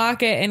and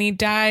lock it, and he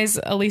dies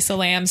Elisa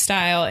Lamb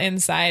style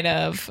inside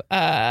of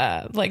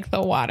like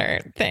the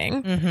water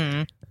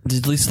thing.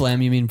 Did Lisa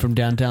Lamb, you mean from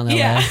downtown LA?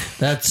 Yeah.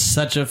 That's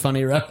such a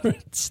funny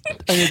reference. I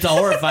mean, it's a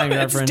horrifying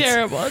reference. It's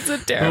terrible. It's a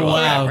terrible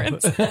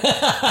reference.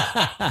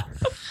 Have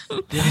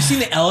you seen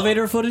the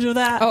elevator footage of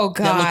that? Oh,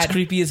 That looks God.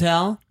 creepy as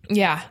hell.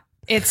 Yeah.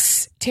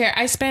 It's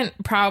I spent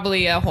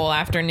probably a whole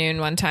afternoon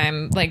one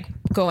time, like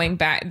going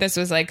back. This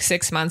was like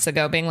 6 months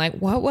ago, being like,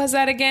 what was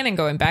that again? And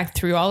going back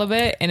through all of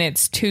it. And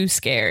it's too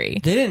scary.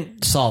 They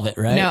didn't solve it,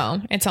 right?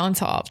 No, it's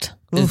unsolved.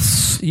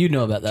 You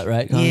know about that,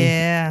 right, Connie?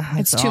 Yeah,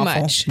 It's too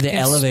awful. much. The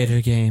It's-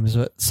 elevator game is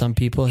what some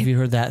people, have you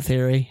heard that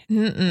theory?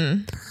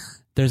 Mm-mm.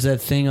 There's a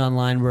thing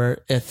online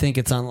where I think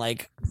it's on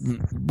like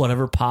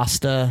whatever creepy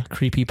pasta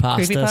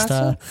Creepypasta?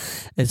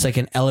 stuff. It's like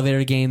an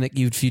elevator game that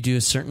if you do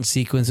a certain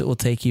sequence, it will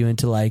take you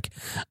into like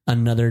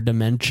another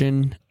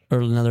dimension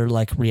or another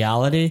like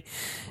reality.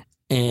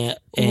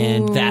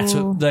 And that's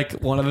what, like,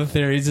 one of the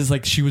theories is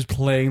like she was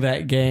playing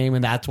that game,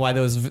 and that's why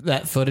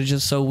that footage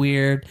is so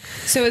weird.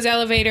 So is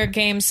elevator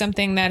games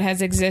something that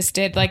has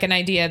existed, like an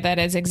idea that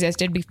has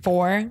existed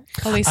before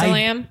Elisa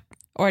Lamb?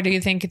 Or do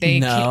you think they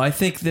can't? I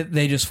think that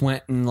they just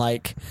went and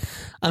like,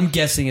 I'm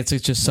guessing it's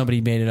just somebody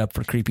made it up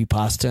for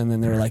creepypasta, and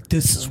then they're like,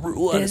 this is what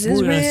we're going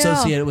to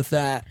associate it with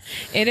that.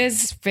 It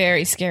is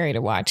very scary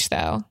to watch,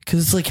 though.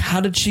 Because it's like,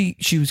 how did she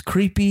was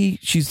creepy.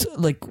 She's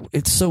like,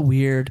 it's so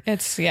weird.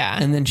 It's, yeah.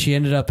 And then she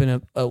ended up in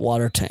a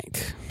water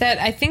tank. That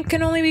I think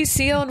can only be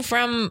sealed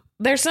from,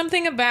 there's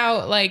something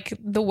about like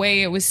the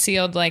way it was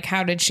sealed, like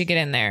how did she get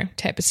in there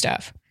type of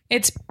stuff.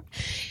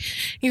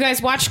 You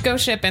guys watch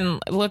Ghost Ship and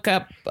look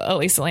up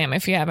Elisa Lamb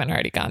if you haven't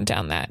already gone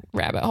down that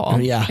rabbit hole.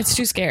 Yeah. It's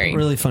too scary.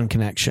 Really fun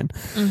connection.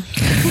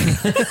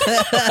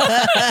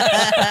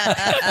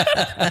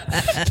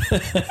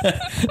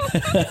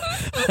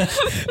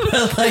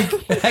 But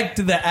like, back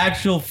to the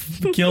actual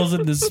kills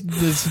in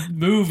this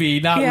movie,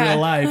 not Yeah. real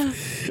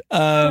life.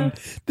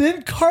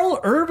 Then Carl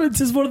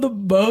Urban's is one of the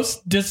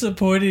most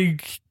disappointing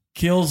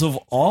kills of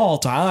all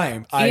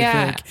time, I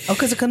Yeah. think. Oh,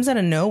 because it comes out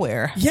of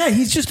nowhere. Yeah,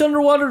 he's just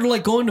underwater,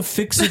 like going to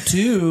fix a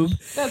tube.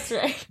 That's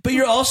right. But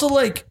you're also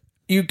like,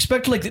 you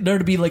expect like there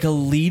to be like a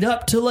lead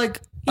up to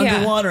like Yeah.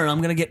 underwater, and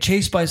I'm gonna get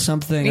chased by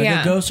something, like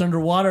Yeah. a ghost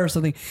underwater or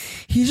something.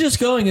 He's just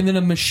going, and then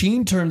a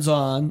machine turns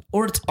on,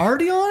 or it's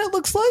already on, it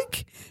looks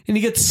like, and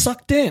he gets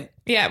sucked in.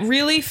 Yeah,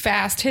 really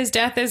fast. His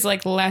death is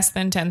like less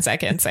than 10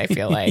 seconds, I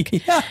feel like.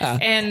 Yeah.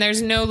 And there's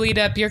no lead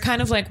up. You're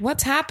kind of like,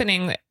 what's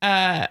happening?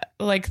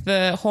 Like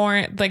the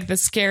horn, like the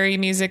scary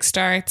music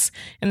starts,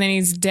 and then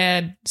he's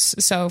dead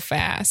so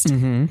fast.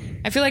 Mm-hmm.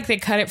 I feel like they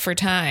cut it for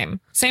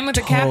time. Same with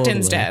the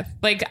captain's death.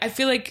 Like, I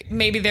feel like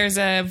maybe there's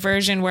a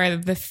version where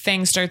the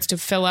thing starts to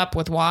fill up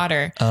with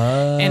water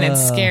and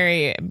it's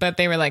scary, but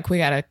they were like, we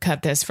got to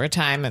cut this for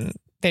time, and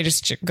they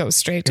just go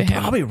straight to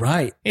him. Probably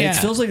right. Yeah. It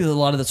feels like a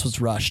lot of this was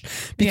rushed,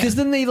 because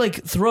then they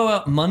like throw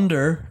out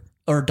Munder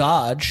or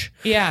Dodge.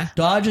 Yeah.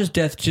 Dodge's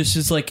death just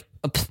is like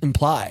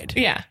implied.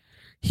 Yeah.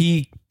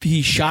 He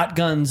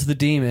shotguns the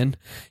demon.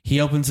 He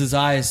opens his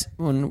eyes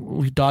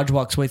when Dodge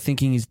walks away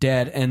thinking he's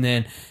dead, and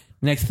then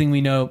next thing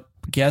we know,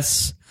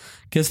 guess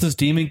this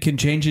demon can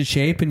change his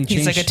shape, and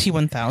He's like a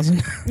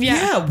T-1000.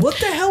 Yeah, what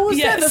the hell was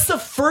Yes. that? That's the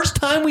first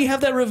time we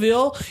have that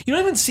reveal. You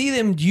don't even see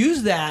them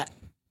use that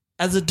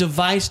as a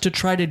device to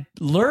try to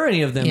lure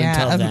any of them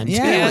until then.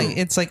 Yeah, too. like,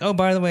 it's like, oh,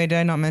 by the way, did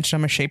I not mention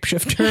I'm a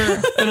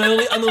shapeshifter? And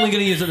I'm only going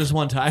to use it this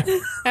one time.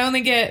 I only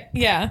get,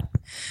 yeah.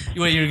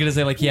 What, you're going to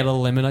say, like, he had a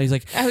limit? He's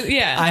like,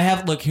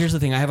 Yeah. look, here's the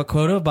thing. I have a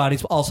quota of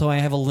bodies, but also I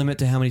have a limit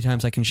to how many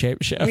times I can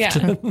shapeshift.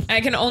 Yeah.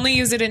 I can only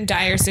use it in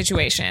dire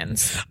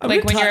situations. I'm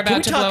like gonna when you're can we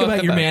about to talk blow up about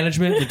the your boat.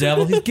 management, the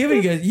devil. He's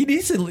giving you. He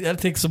needs to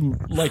take some,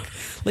 like,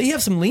 let you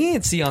have some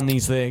leniency on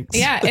these things.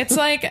 Yeah, it's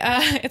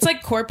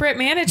like corporate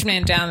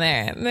management down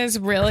there. There's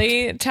really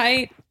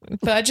tight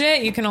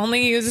budget. You can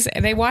only use,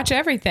 they watch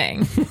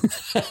everything.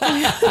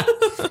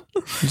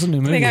 There's a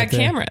new movie. They got out there.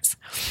 cameras.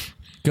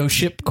 Go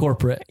Ship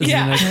Corporate. is the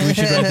Yeah. next- we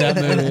should write that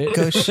movie.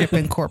 Ghost Ship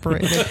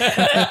Incorporated.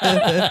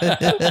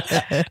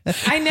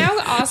 I now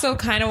also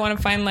kind of want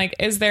to find, like,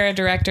 is there a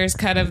director's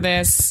cut of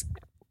this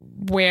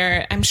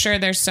where I'm sure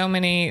there's so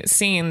many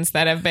scenes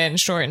that have been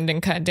shortened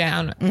and cut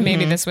down. Mm-hmm.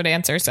 Maybe this would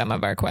answer some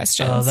of our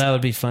questions. Oh, that would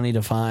be funny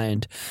to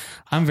find.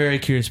 I'm very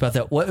curious about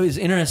that. What was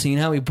interesting, you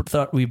know how we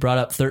thought we brought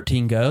up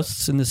 13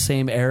 Ghosts in the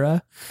same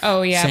era?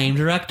 Oh, yeah. Same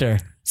director.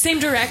 Same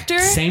director?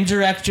 Same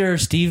director.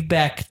 Steve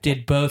Beck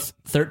did both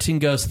 13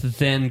 Ghosts,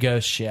 then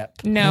Ghost Ship.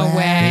 No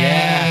way.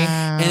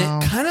 Yeah.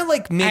 And it kind of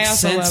like makes I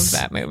also sense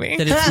love that movie.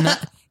 that it's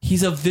not.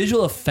 He's a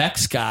visual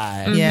effects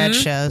guy. Yeah, it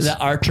shows. The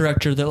art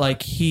director that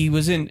like he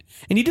was in,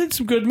 and he did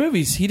some good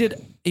movies. He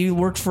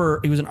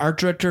was an art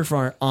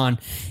director on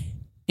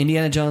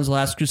Indiana Jones,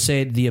 Last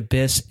Crusade, The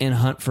Abyss, and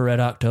Hunt for Red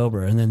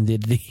October, and then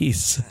did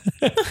these.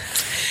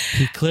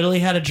 He clearly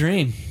had a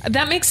dream.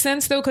 That makes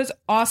sense, though, because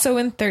also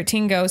in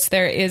 13 Ghosts,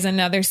 there is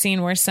another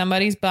scene where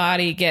somebody's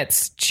body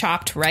gets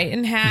chopped right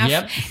in half,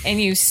 Yep. and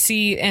you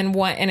see, and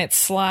it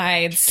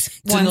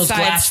slides. in One those side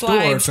glass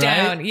slides doors, right?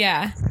 down.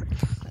 Yeah.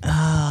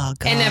 Oh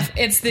god. And if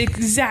it's the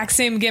exact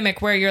same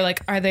gimmick where you're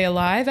like, are they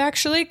alive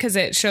actually? Because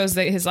it shows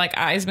that his like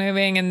eyes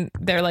moving and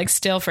they're like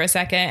still for a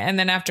second, and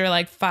then after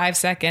like 5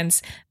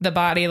 seconds, the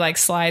body like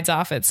slides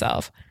off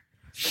itself.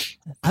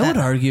 I would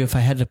argue if I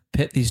had to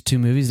pit these two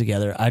movies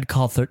together, I'd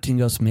call 13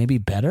 Ghosts maybe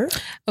better.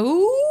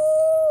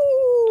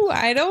 Ooh,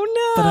 I don't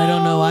know. But I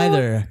don't know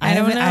either. I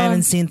don't know. I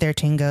haven't seen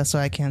 13 Ghosts, so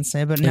I can't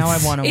say, but now I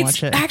want to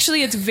watch it.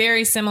 Actually, it's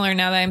very similar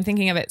now that I'm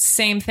thinking of it.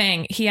 Same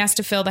thing. He has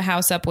to fill the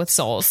house up with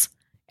souls.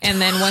 And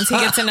then once he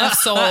gets enough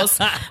souls,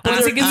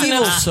 once he gets evil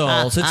enough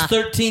souls. It's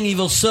 13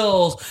 evil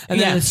souls, and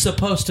then Yeah. it's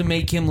supposed to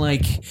make him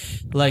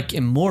like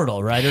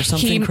immortal, right, or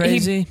something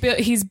crazy.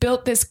 He's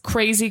built this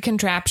crazy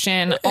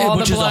contraption, all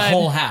which the is blood, a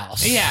whole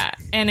house. Yeah,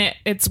 and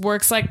it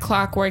works like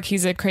clockwork.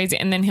 He's a crazy,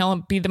 and then he'll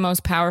be the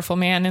most powerful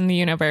man in the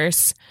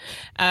universe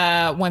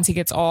once he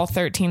gets all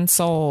 13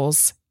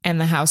 souls and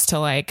the house to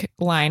like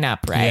line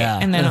up right. Yeah,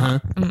 And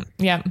then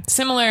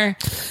similar.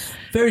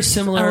 Very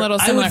similar. A little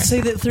similar. I would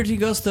say that 13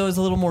 Ghosts though is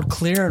a little more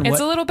clear, and It's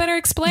a little better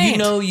explained. you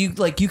know, you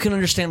can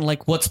understand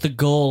like what's the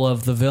goal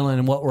of the villain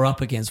and what we're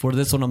up against. Where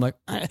this one, I'm like,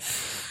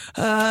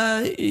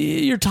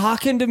 you're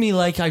talking to me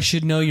like I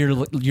should know your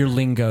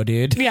lingo,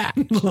 dude. Yeah.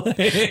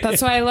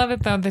 That's why I love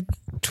it though. The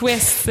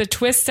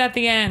twists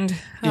they end.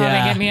 Oh, they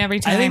get me every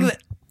time. I think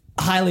that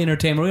highly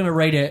entertaining. We're gonna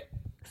rate it.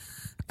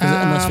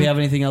 Unless we have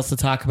anything else to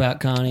talk about,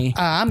 Connie.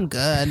 I'm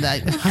good.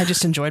 I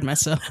just enjoyed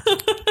myself.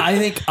 I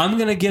think I'm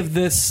gonna give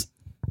this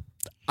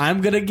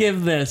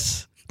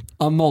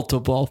a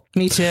multiple.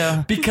 Me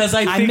too. Because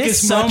I think miss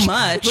it's so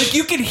much. Like,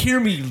 you could hear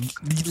me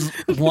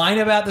whine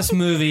about this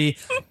movie,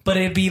 but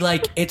it'd be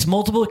like, it's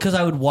multiple because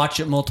I would watch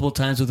it multiple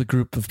times with a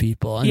group of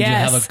people and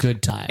Yes. have a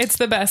good time. It's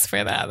the best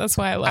for that. That's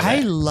why I love I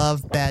it.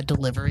 love bad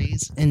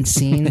deliveries and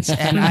scenes,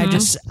 and I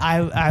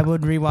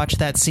would rewatch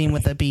that scene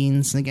with the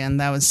beans again.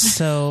 That was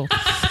so.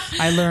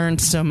 I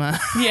learned so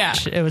much. Yeah.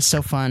 It was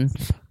so fun.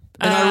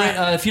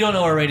 And if you don't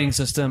know our rating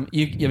system,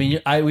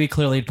 we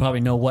clearly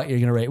probably know what you're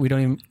going to rate. We don't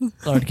even,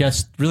 our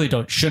guests really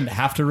shouldn't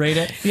have to rate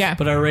it. Yeah.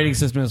 But our rating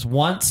system is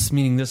once,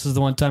 meaning this is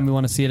the one time we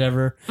want to see it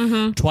ever.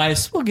 Mm-hmm.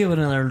 Twice, we'll give it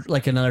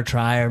another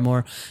try or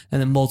more.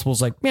 And then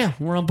multiples, like, yeah,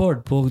 we're on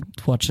board. We'll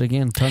watch it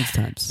again tons of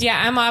times.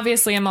 Yeah, I'm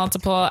obviously a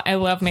multiple. I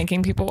love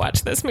making people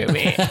watch this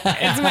movie.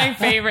 It's my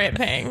favorite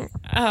thing.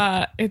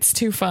 It's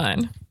too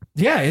fun.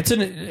 Yeah, it's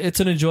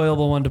an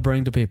enjoyable one to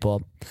bring to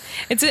people.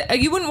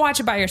 You wouldn't watch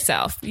it by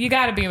yourself. You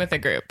got to be with a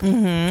group.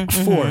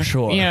 For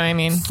sure. You know what I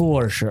mean?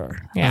 For sure.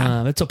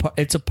 Yeah.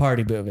 It's a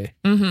party movie.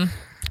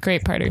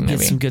 Great party Get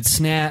movie. some good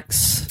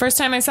snacks. First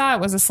time I saw it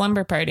was a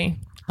slumber party.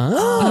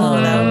 Oh,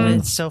 That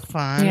was so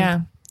fun.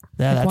 Yeah.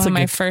 that's One a of my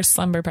good, first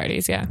slumber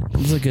parties. Yeah.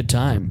 it's a good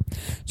time.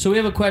 So we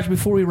have a question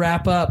before we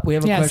wrap up. We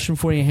have a Yes. question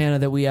for you, Hannah,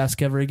 that we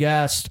ask every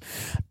guest.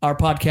 Our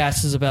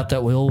podcast is about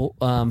that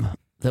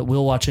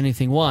we'll watch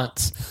anything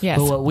once. Yes.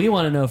 But what we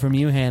want to know from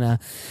you, Hannah,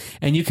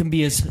 and you can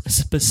be as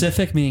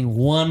specific, meaning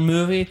one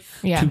movie,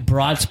 Yeah. to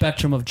broad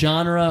spectrum of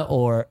genre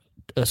or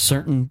a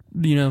certain,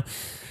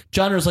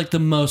 genre is like the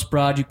most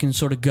broad you can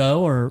sort of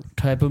go or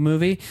type of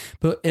movie.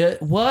 But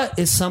what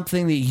is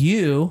something that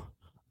you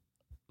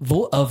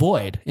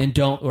avoid and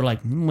don't, or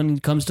like when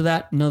it comes to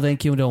that, no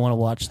thank you, I don't want to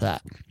watch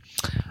that.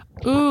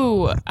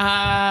 Ooh.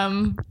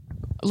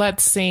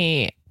 Let's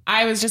see.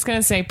 I was just going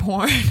to say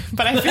porn,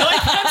 but I feel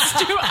like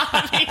that's too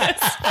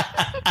obvious.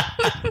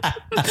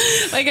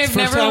 Like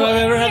First time I've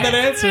ever had that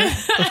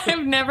answer.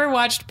 I've never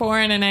watched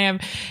porn,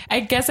 and I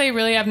guess I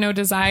really have no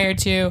desire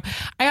to.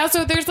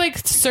 There's like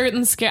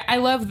certain I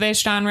love this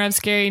genre of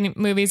scary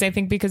movies, I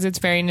think, because it's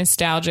very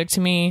nostalgic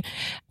to me,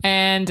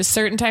 and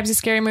certain types of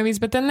scary movies.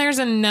 But then there's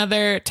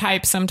another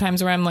type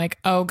sometimes where I'm like,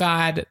 oh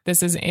God,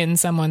 this is in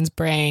someone's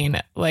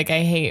brain. Like,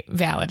 I hate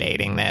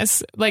validating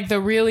this. Like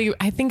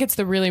I think it's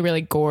the really,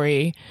 really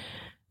gory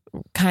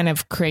kind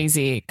of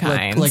crazy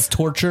kinds. Like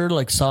torture,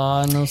 like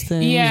Saw and those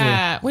things?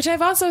 Yeah, which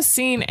I've also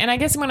seen, and I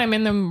guess when I'm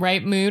in the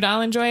right mood,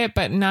 I'll enjoy it,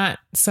 but not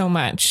so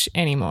much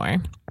anymore.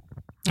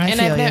 I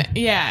feel you.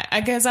 Yeah,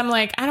 I guess I'm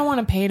like, I don't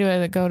want to pay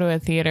to go to a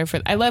theater for.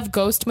 I love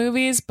ghost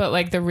movies, but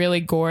like the really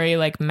gory,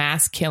 like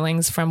mass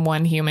killings from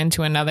one human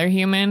to another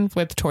human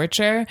with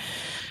torture.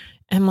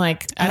 I'm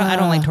like, I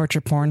don't like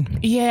torture porn.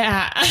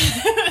 Yeah,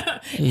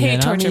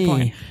 hate torture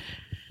porn.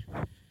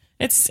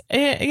 It's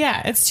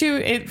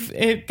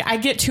too. I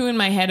get too in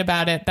my head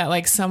about it that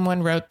like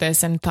someone wrote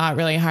this and thought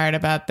really hard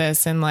about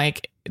this and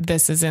like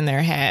this is in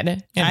their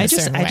head. I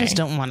just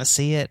don't want to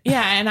see it.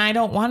 Yeah, and I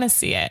don't want to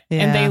see it. Yeah.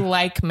 And they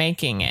like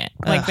making it.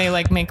 Like they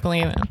like make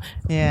believe it.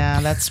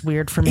 Yeah, that's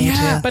weird for me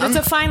too. But it's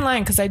a fine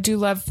line because I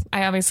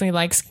obviously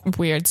like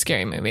weird,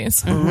 scary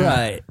movies.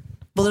 Right.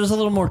 Well, there's a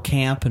little more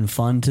camp and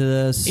fun to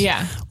this.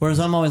 Yeah. Whereas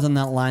I'm always on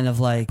that line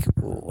of like,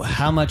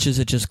 how much is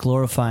it just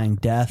glorifying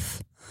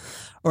death?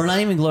 Or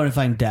not even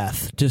glorifying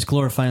death, just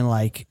glorifying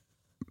like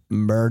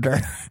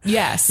murder.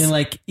 Yes. And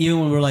like, even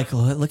when we're like,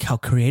 look how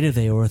creative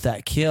they were with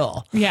that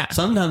kill. Yeah.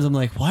 Sometimes I'm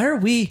like, why are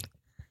we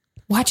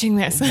watching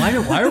this.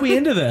 Why are we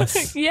into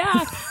this?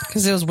 Yeah.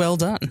 Because it was well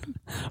done.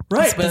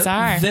 Right, It's but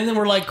bizarre. then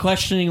we're like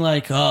questioning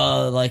like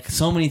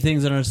so many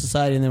things in our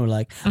society, and then we're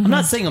like, I'm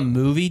not saying a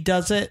movie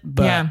does it,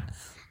 but Yeah.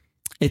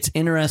 it's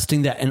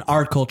interesting that in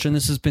our culture, and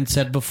this has been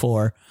said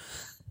before,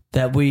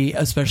 that we,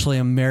 especially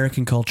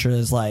American culture,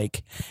 is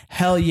like,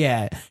 hell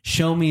yeah,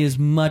 show me as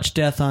much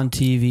death on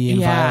TV and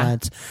Yeah.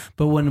 violence,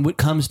 but when it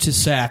comes to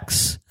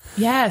sex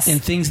Yes.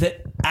 and things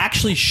that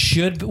actually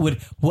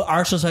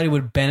our society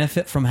would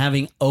benefit from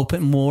having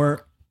open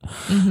more.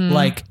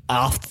 Like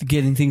off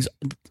getting things,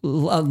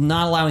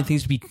 not allowing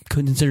things to be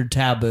considered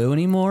taboo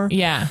anymore.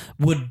 Yeah.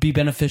 Would be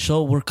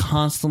beneficial. We're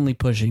constantly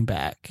pushing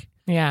back.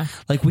 Yeah.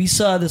 Like we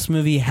saw this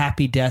movie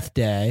Happy Death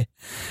Day.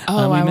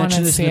 Oh, we I want mentioned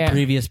to this see in the it.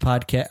 previous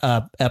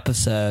podcast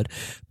episode,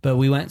 but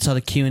we went and saw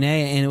the Q&A,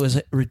 and it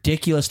was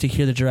ridiculous to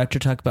hear the director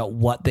talk about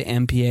what the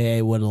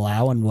MPAA would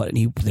allow and what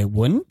they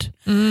wouldn't.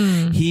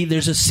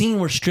 There's a scene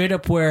where straight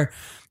up where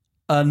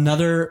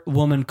another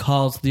woman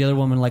calls the other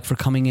woman like for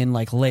coming in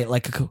like late,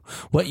 like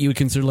what you would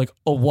consider like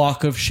a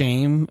walk of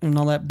shame and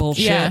all that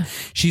bullshit. Yeah.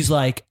 She's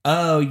like,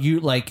 oh, you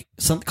like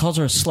calls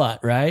her a slut,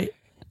 right?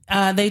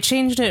 They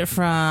changed it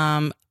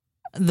from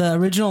the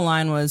original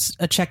line was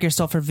check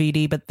yourself for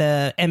VD, but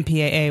the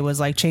MPAA was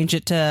like change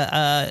it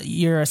to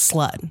you're a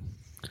slut.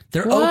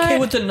 They're What? okay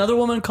with another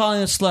woman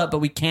calling a slut, but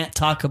we can't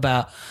talk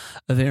about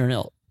a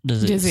venereal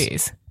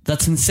disease.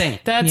 That's insane.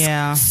 That's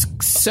Yeah.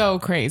 so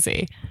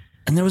crazy.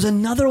 And there was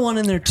another one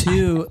in there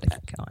too.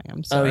 I'm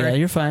Oh sorry. yeah,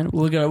 you're fine.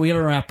 We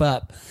gotta wrap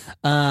up.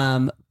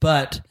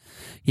 But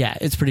yeah,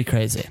 it's pretty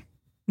crazy.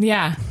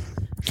 Yeah.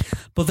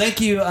 Well,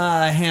 thank you,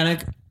 Hannah.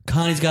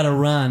 Connie's got to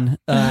run.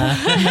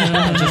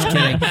 Just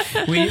kidding.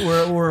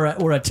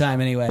 We're at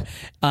time anyway.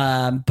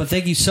 But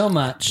thank you so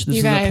much. This You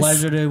is guys. a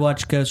pleasure to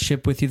watch Ghost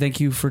Ship with you. Thank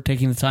you for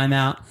taking the time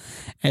out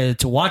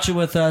to watch it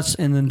with us,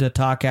 and then to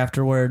talk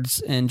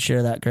afterwards and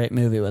share that great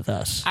movie with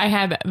us. I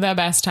had the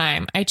best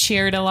time. I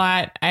cheered a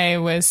lot. I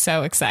was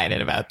so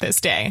excited about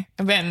this day.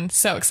 I've been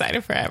so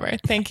excited forever.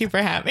 Thank you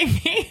for having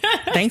me.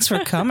 Thanks for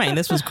coming.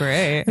 This was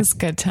great. It was a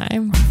good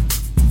time.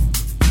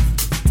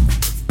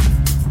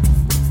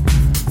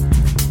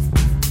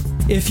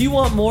 If you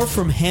want more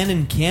from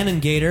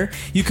Kanengieter,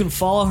 you can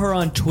follow her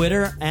on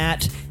Twitter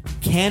at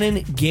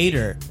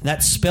Kanengieter.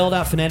 That's spelled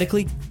out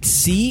phonetically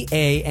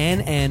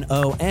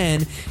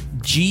CANNONGATOR.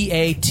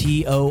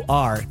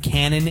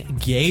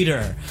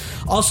 Kanengieter.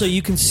 Also,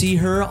 you can see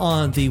her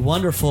on the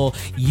wonderful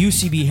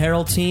UCB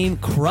Herald team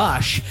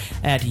Crush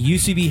at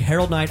UCB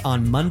Herald Night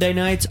on Monday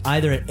nights,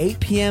 either at 8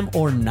 p.m.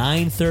 or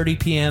 9:30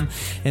 p.m.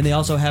 And they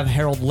also have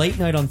Herald Late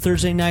Night on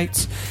Thursday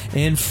nights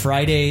and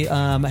Friday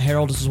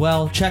Herald as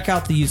well. Check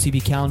out the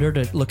UCB calendar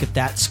to look at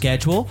that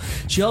schedule.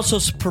 She also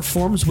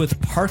performs with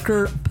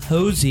Parker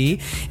Posey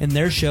in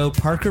their show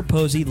Parker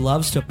Posey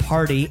Loves to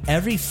Party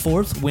every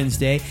fourth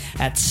Wednesday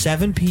at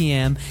 7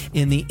 p.m.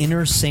 in the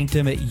Inner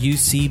Sanctum at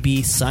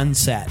UCB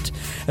Sunset.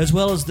 As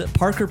well as the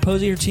Parker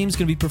Posey, her team is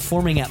going to be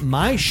performing at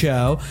my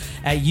show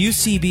at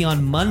UCB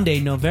on Monday,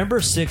 November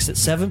 6th at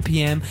 7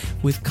 p.m.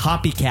 with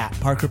Copycat.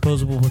 Parker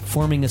Posey will be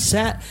performing a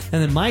set,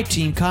 and then my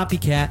team,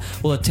 Copycat,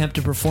 will attempt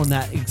to perform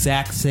that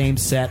exact same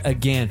set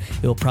again.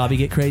 It will probably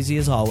get crazy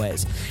as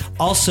always.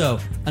 Also,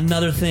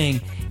 another thing,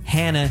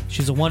 Hannah,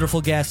 she's a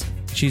wonderful guest.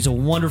 She's a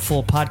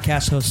wonderful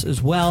podcast host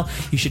as well.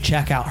 You should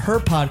check out her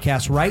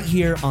podcast right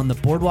here on the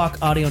Boardwalk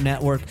Audio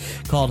Network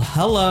called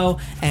Hello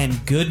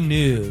and Good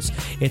News.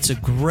 It's a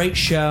great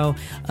show.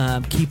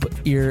 Keep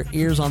your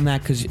ears on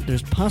that because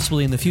there's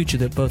possibly in the future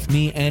that both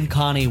me and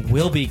Connie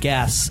will be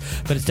guests.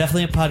 But it's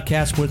definitely a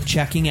podcast worth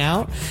checking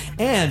out.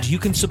 And you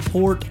can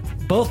support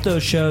both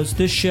those shows,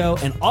 this show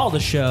and all the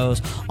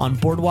shows on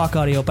Boardwalk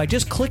Audio by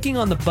just clicking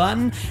on the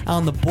button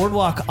on the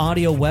Boardwalk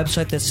Audio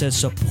website that says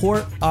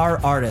support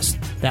our artist.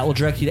 That will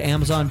direct you to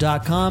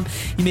Amazon.com.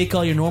 You make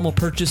all your normal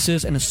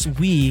purchases and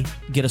we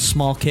get a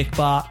small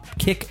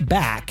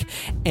kickback,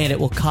 and it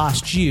will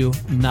cost you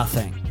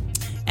nothing.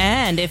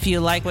 And if you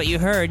like what you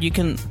heard, you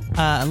can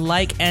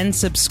like and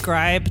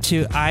subscribe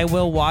to I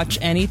Will Watch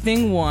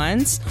Anything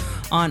Once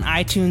on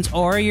iTunes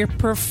or your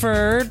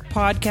preferred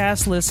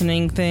podcast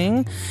listening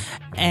thing.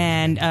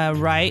 And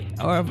write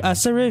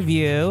us a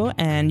review,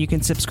 and you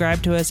can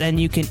subscribe to us, and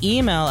you can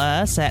email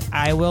us at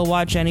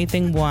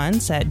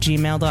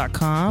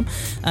iwillwatchanythingonce@gmail.com.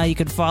 You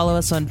can follow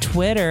us on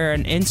Twitter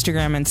and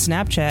Instagram and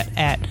Snapchat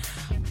at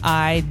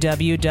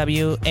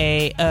IWWAO.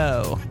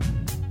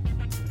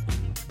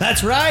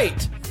 That's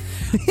right.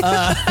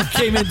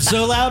 Came in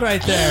so loud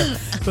right there.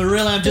 But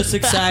really, I'm just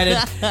excited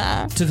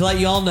to let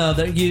you all know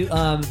that you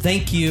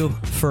thank you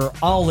for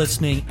all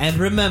listening. And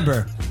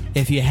remember,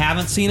 if you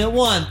haven't seen it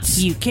once,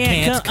 You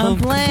can't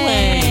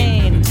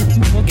complain.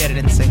 We'll get it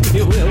in sync.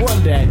 You will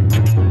one day.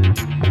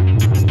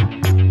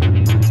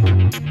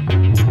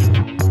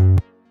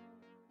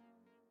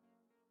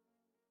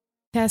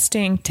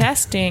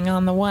 Testing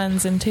on the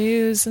ones and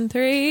twos and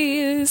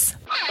threes.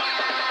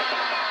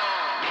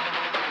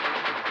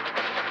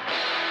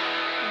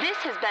 This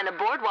has been a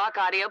Boardwalk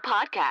Audio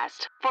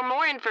podcast. For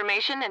more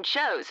information and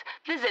shows,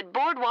 visit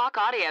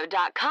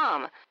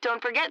boardwalkaudio.com.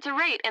 Don't forget to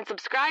rate and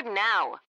subscribe now.